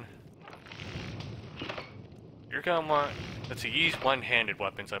 dragon. You're gonna want, let's see, use one-handed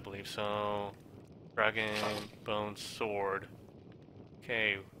weapons, I believe, so dragon, bone, sword.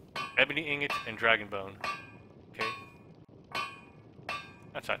 Okay, ebony ingot and dragon bone. Okay.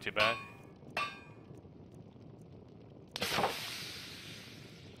 That's not too bad.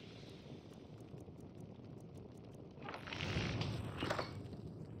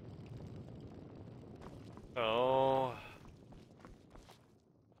 Oh.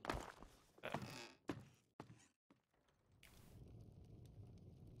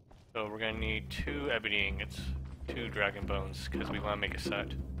 So we're gonna need 2 ebony ingots, 2 dragon bones, because we want to make a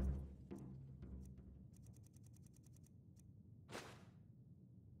set.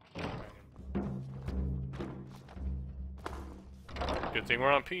 Good thing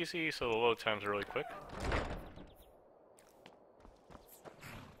we're on PC, so the load times are really quick.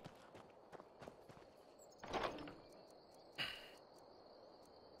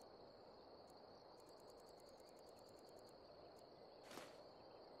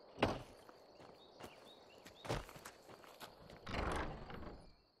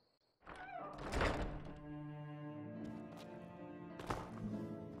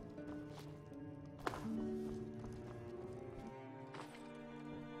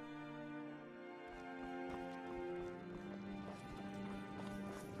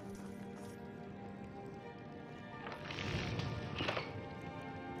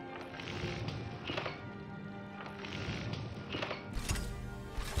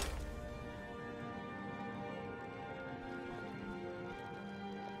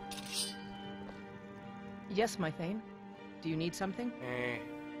 Yes, my Thane. Do you need something?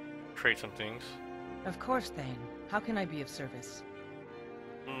 Trade some things. Of course, Thane. How can I be of service?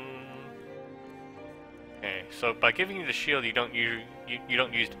 Okay, so by giving you the shield, you don't use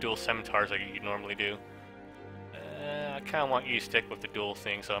the dual scimitars like you normally do. I kind of want you to stick with the dual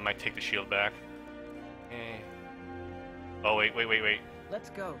thing, so I might take the shield back. Okay. Oh wait. Let's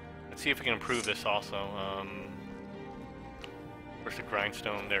go. Let's see if we can improve this also. Where's the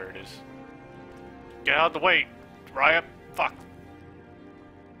grindstone? There it is. Get out of the way, Riot! Fuck.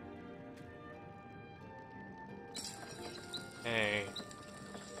 Hey.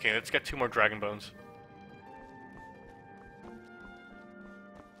 Okay, let's get 2 more dragon bones.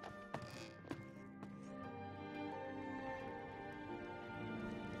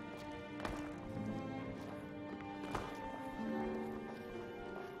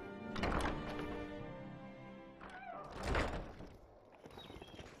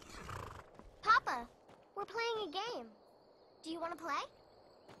 Papa, we're playing a game. Do you want to play?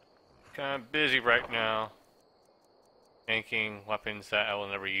 Kinda busy right now. Making weapons that I will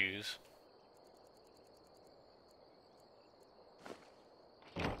never use.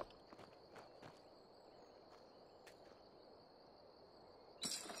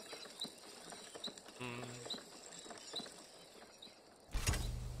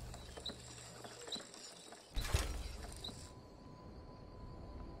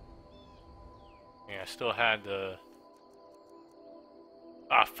 Yeah, I still had the...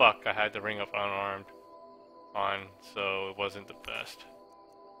 Ah, fuck, I had the ring up unarmed on, so it wasn't the best.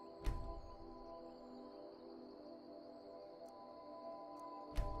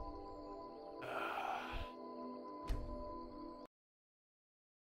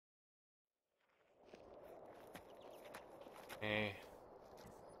 Okay.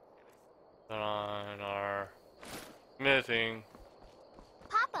 Put on our smithing.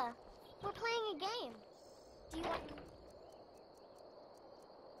 Papa, we're playing a game. Do you want...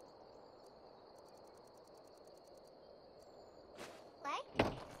 play?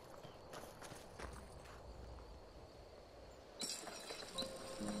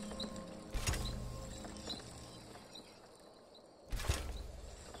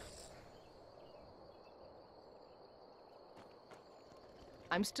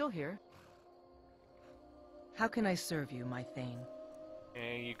 I'm still here. How can I serve you, my Thane?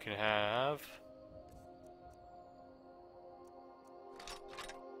 Okay, you can have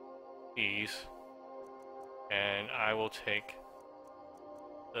these, and I will take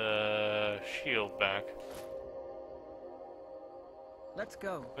the shield back. Let's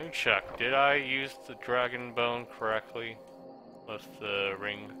go. Let me check. Did I use the dragon bone correctly with the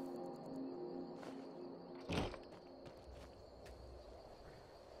ring?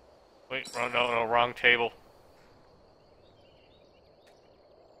 Wait, no, wrong table.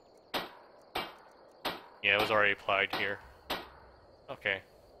 Yeah, it was already applied here. Okay.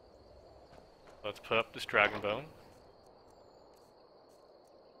 Let's put up this dragon bone.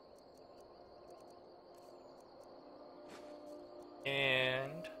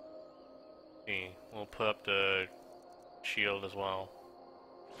 And see, we'll put up the shield as well.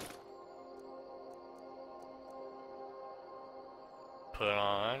 Put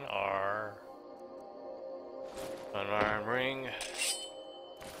on our unarmed ring.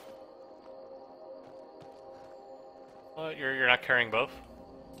 What? You're not carrying both?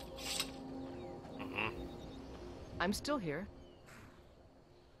 I'm still here.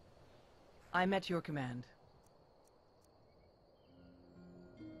 I'm at your command.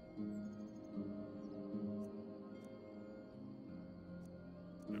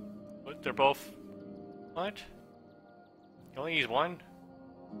 What? They're both... What? You only use one?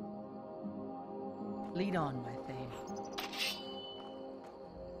 Lead on, my Thane.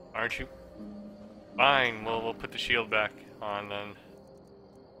 Aren't you? Fine, we'll put the shield back on then.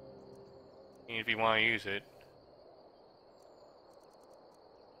 If you want to use it.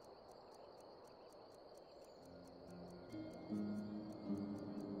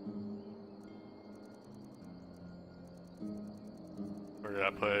 Where did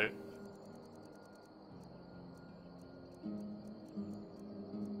I put it?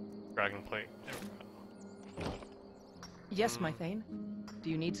 Dragon plate. There we go. Yes, my Thane. Do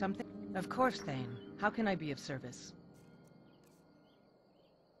you need something? Of course, Thane. How can I be of service?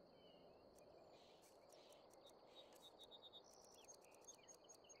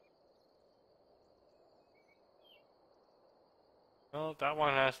 Well, that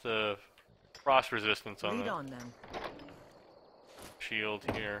one has the frost resistance on Lead it. on, then. Shield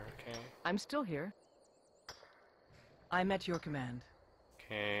here, okay. I'm still here. I'm at your command.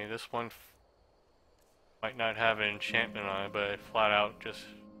 Okay, this one might not have an enchantment on it, but it flat out just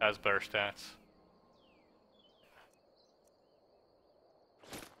has better stats.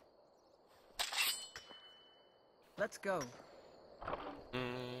 Let's go.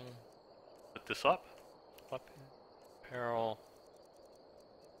 Put this up. Weapon, apparel.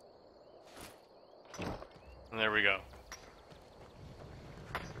 And there we go.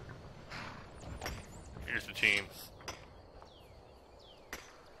 Here's the team.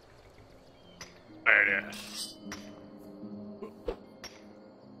 There it is.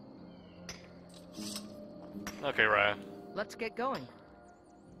 Okay, Ryan. Let's get going.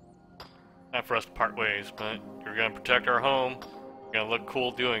 Time for us to part ways, but you're gonna protect our home. You're gonna look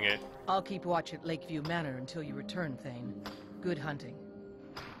cool doing it. I'll keep watch at Lakeview Manor until you return, Thane. Good hunting.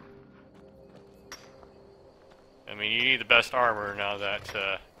 I mean, you need the best armor now that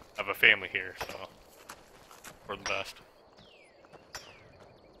I have a family here, so we're the best.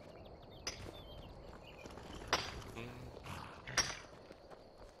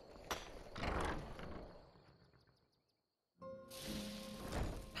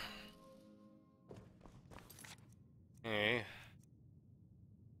 Okay.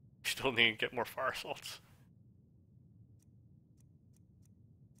 Still need to get more fire salts.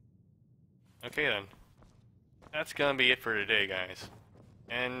 Okay then. That's gonna be it for today, guys.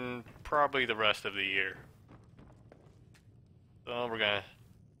 And probably the rest of the year. So we're gonna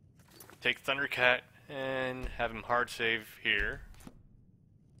take Thundercat and have him hard save here.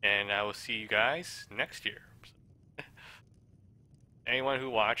 And I will see you guys next year. Anyone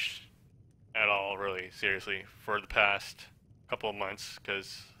who watched at all, really, seriously, for the past couple of months,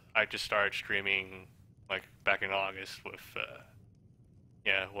 because I just started streaming like back in August with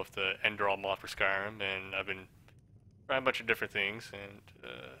with the Enderall mod for Skyrim, and I've been trying a bunch of different things, and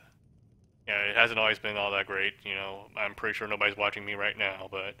it hasn't always been all that great. You know, I'm pretty sure nobody's watching me right now,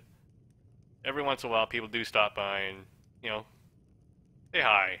 but every once in a while people do stop by and, you know, say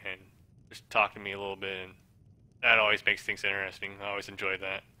hi and just talk to me a little bit, and that always makes things interesting. I always enjoy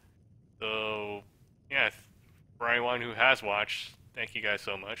that. So, yeah, for anyone who has watched, thank you guys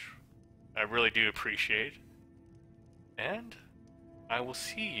so much. I really do appreciate it. And I will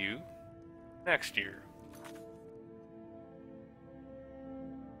see you next year.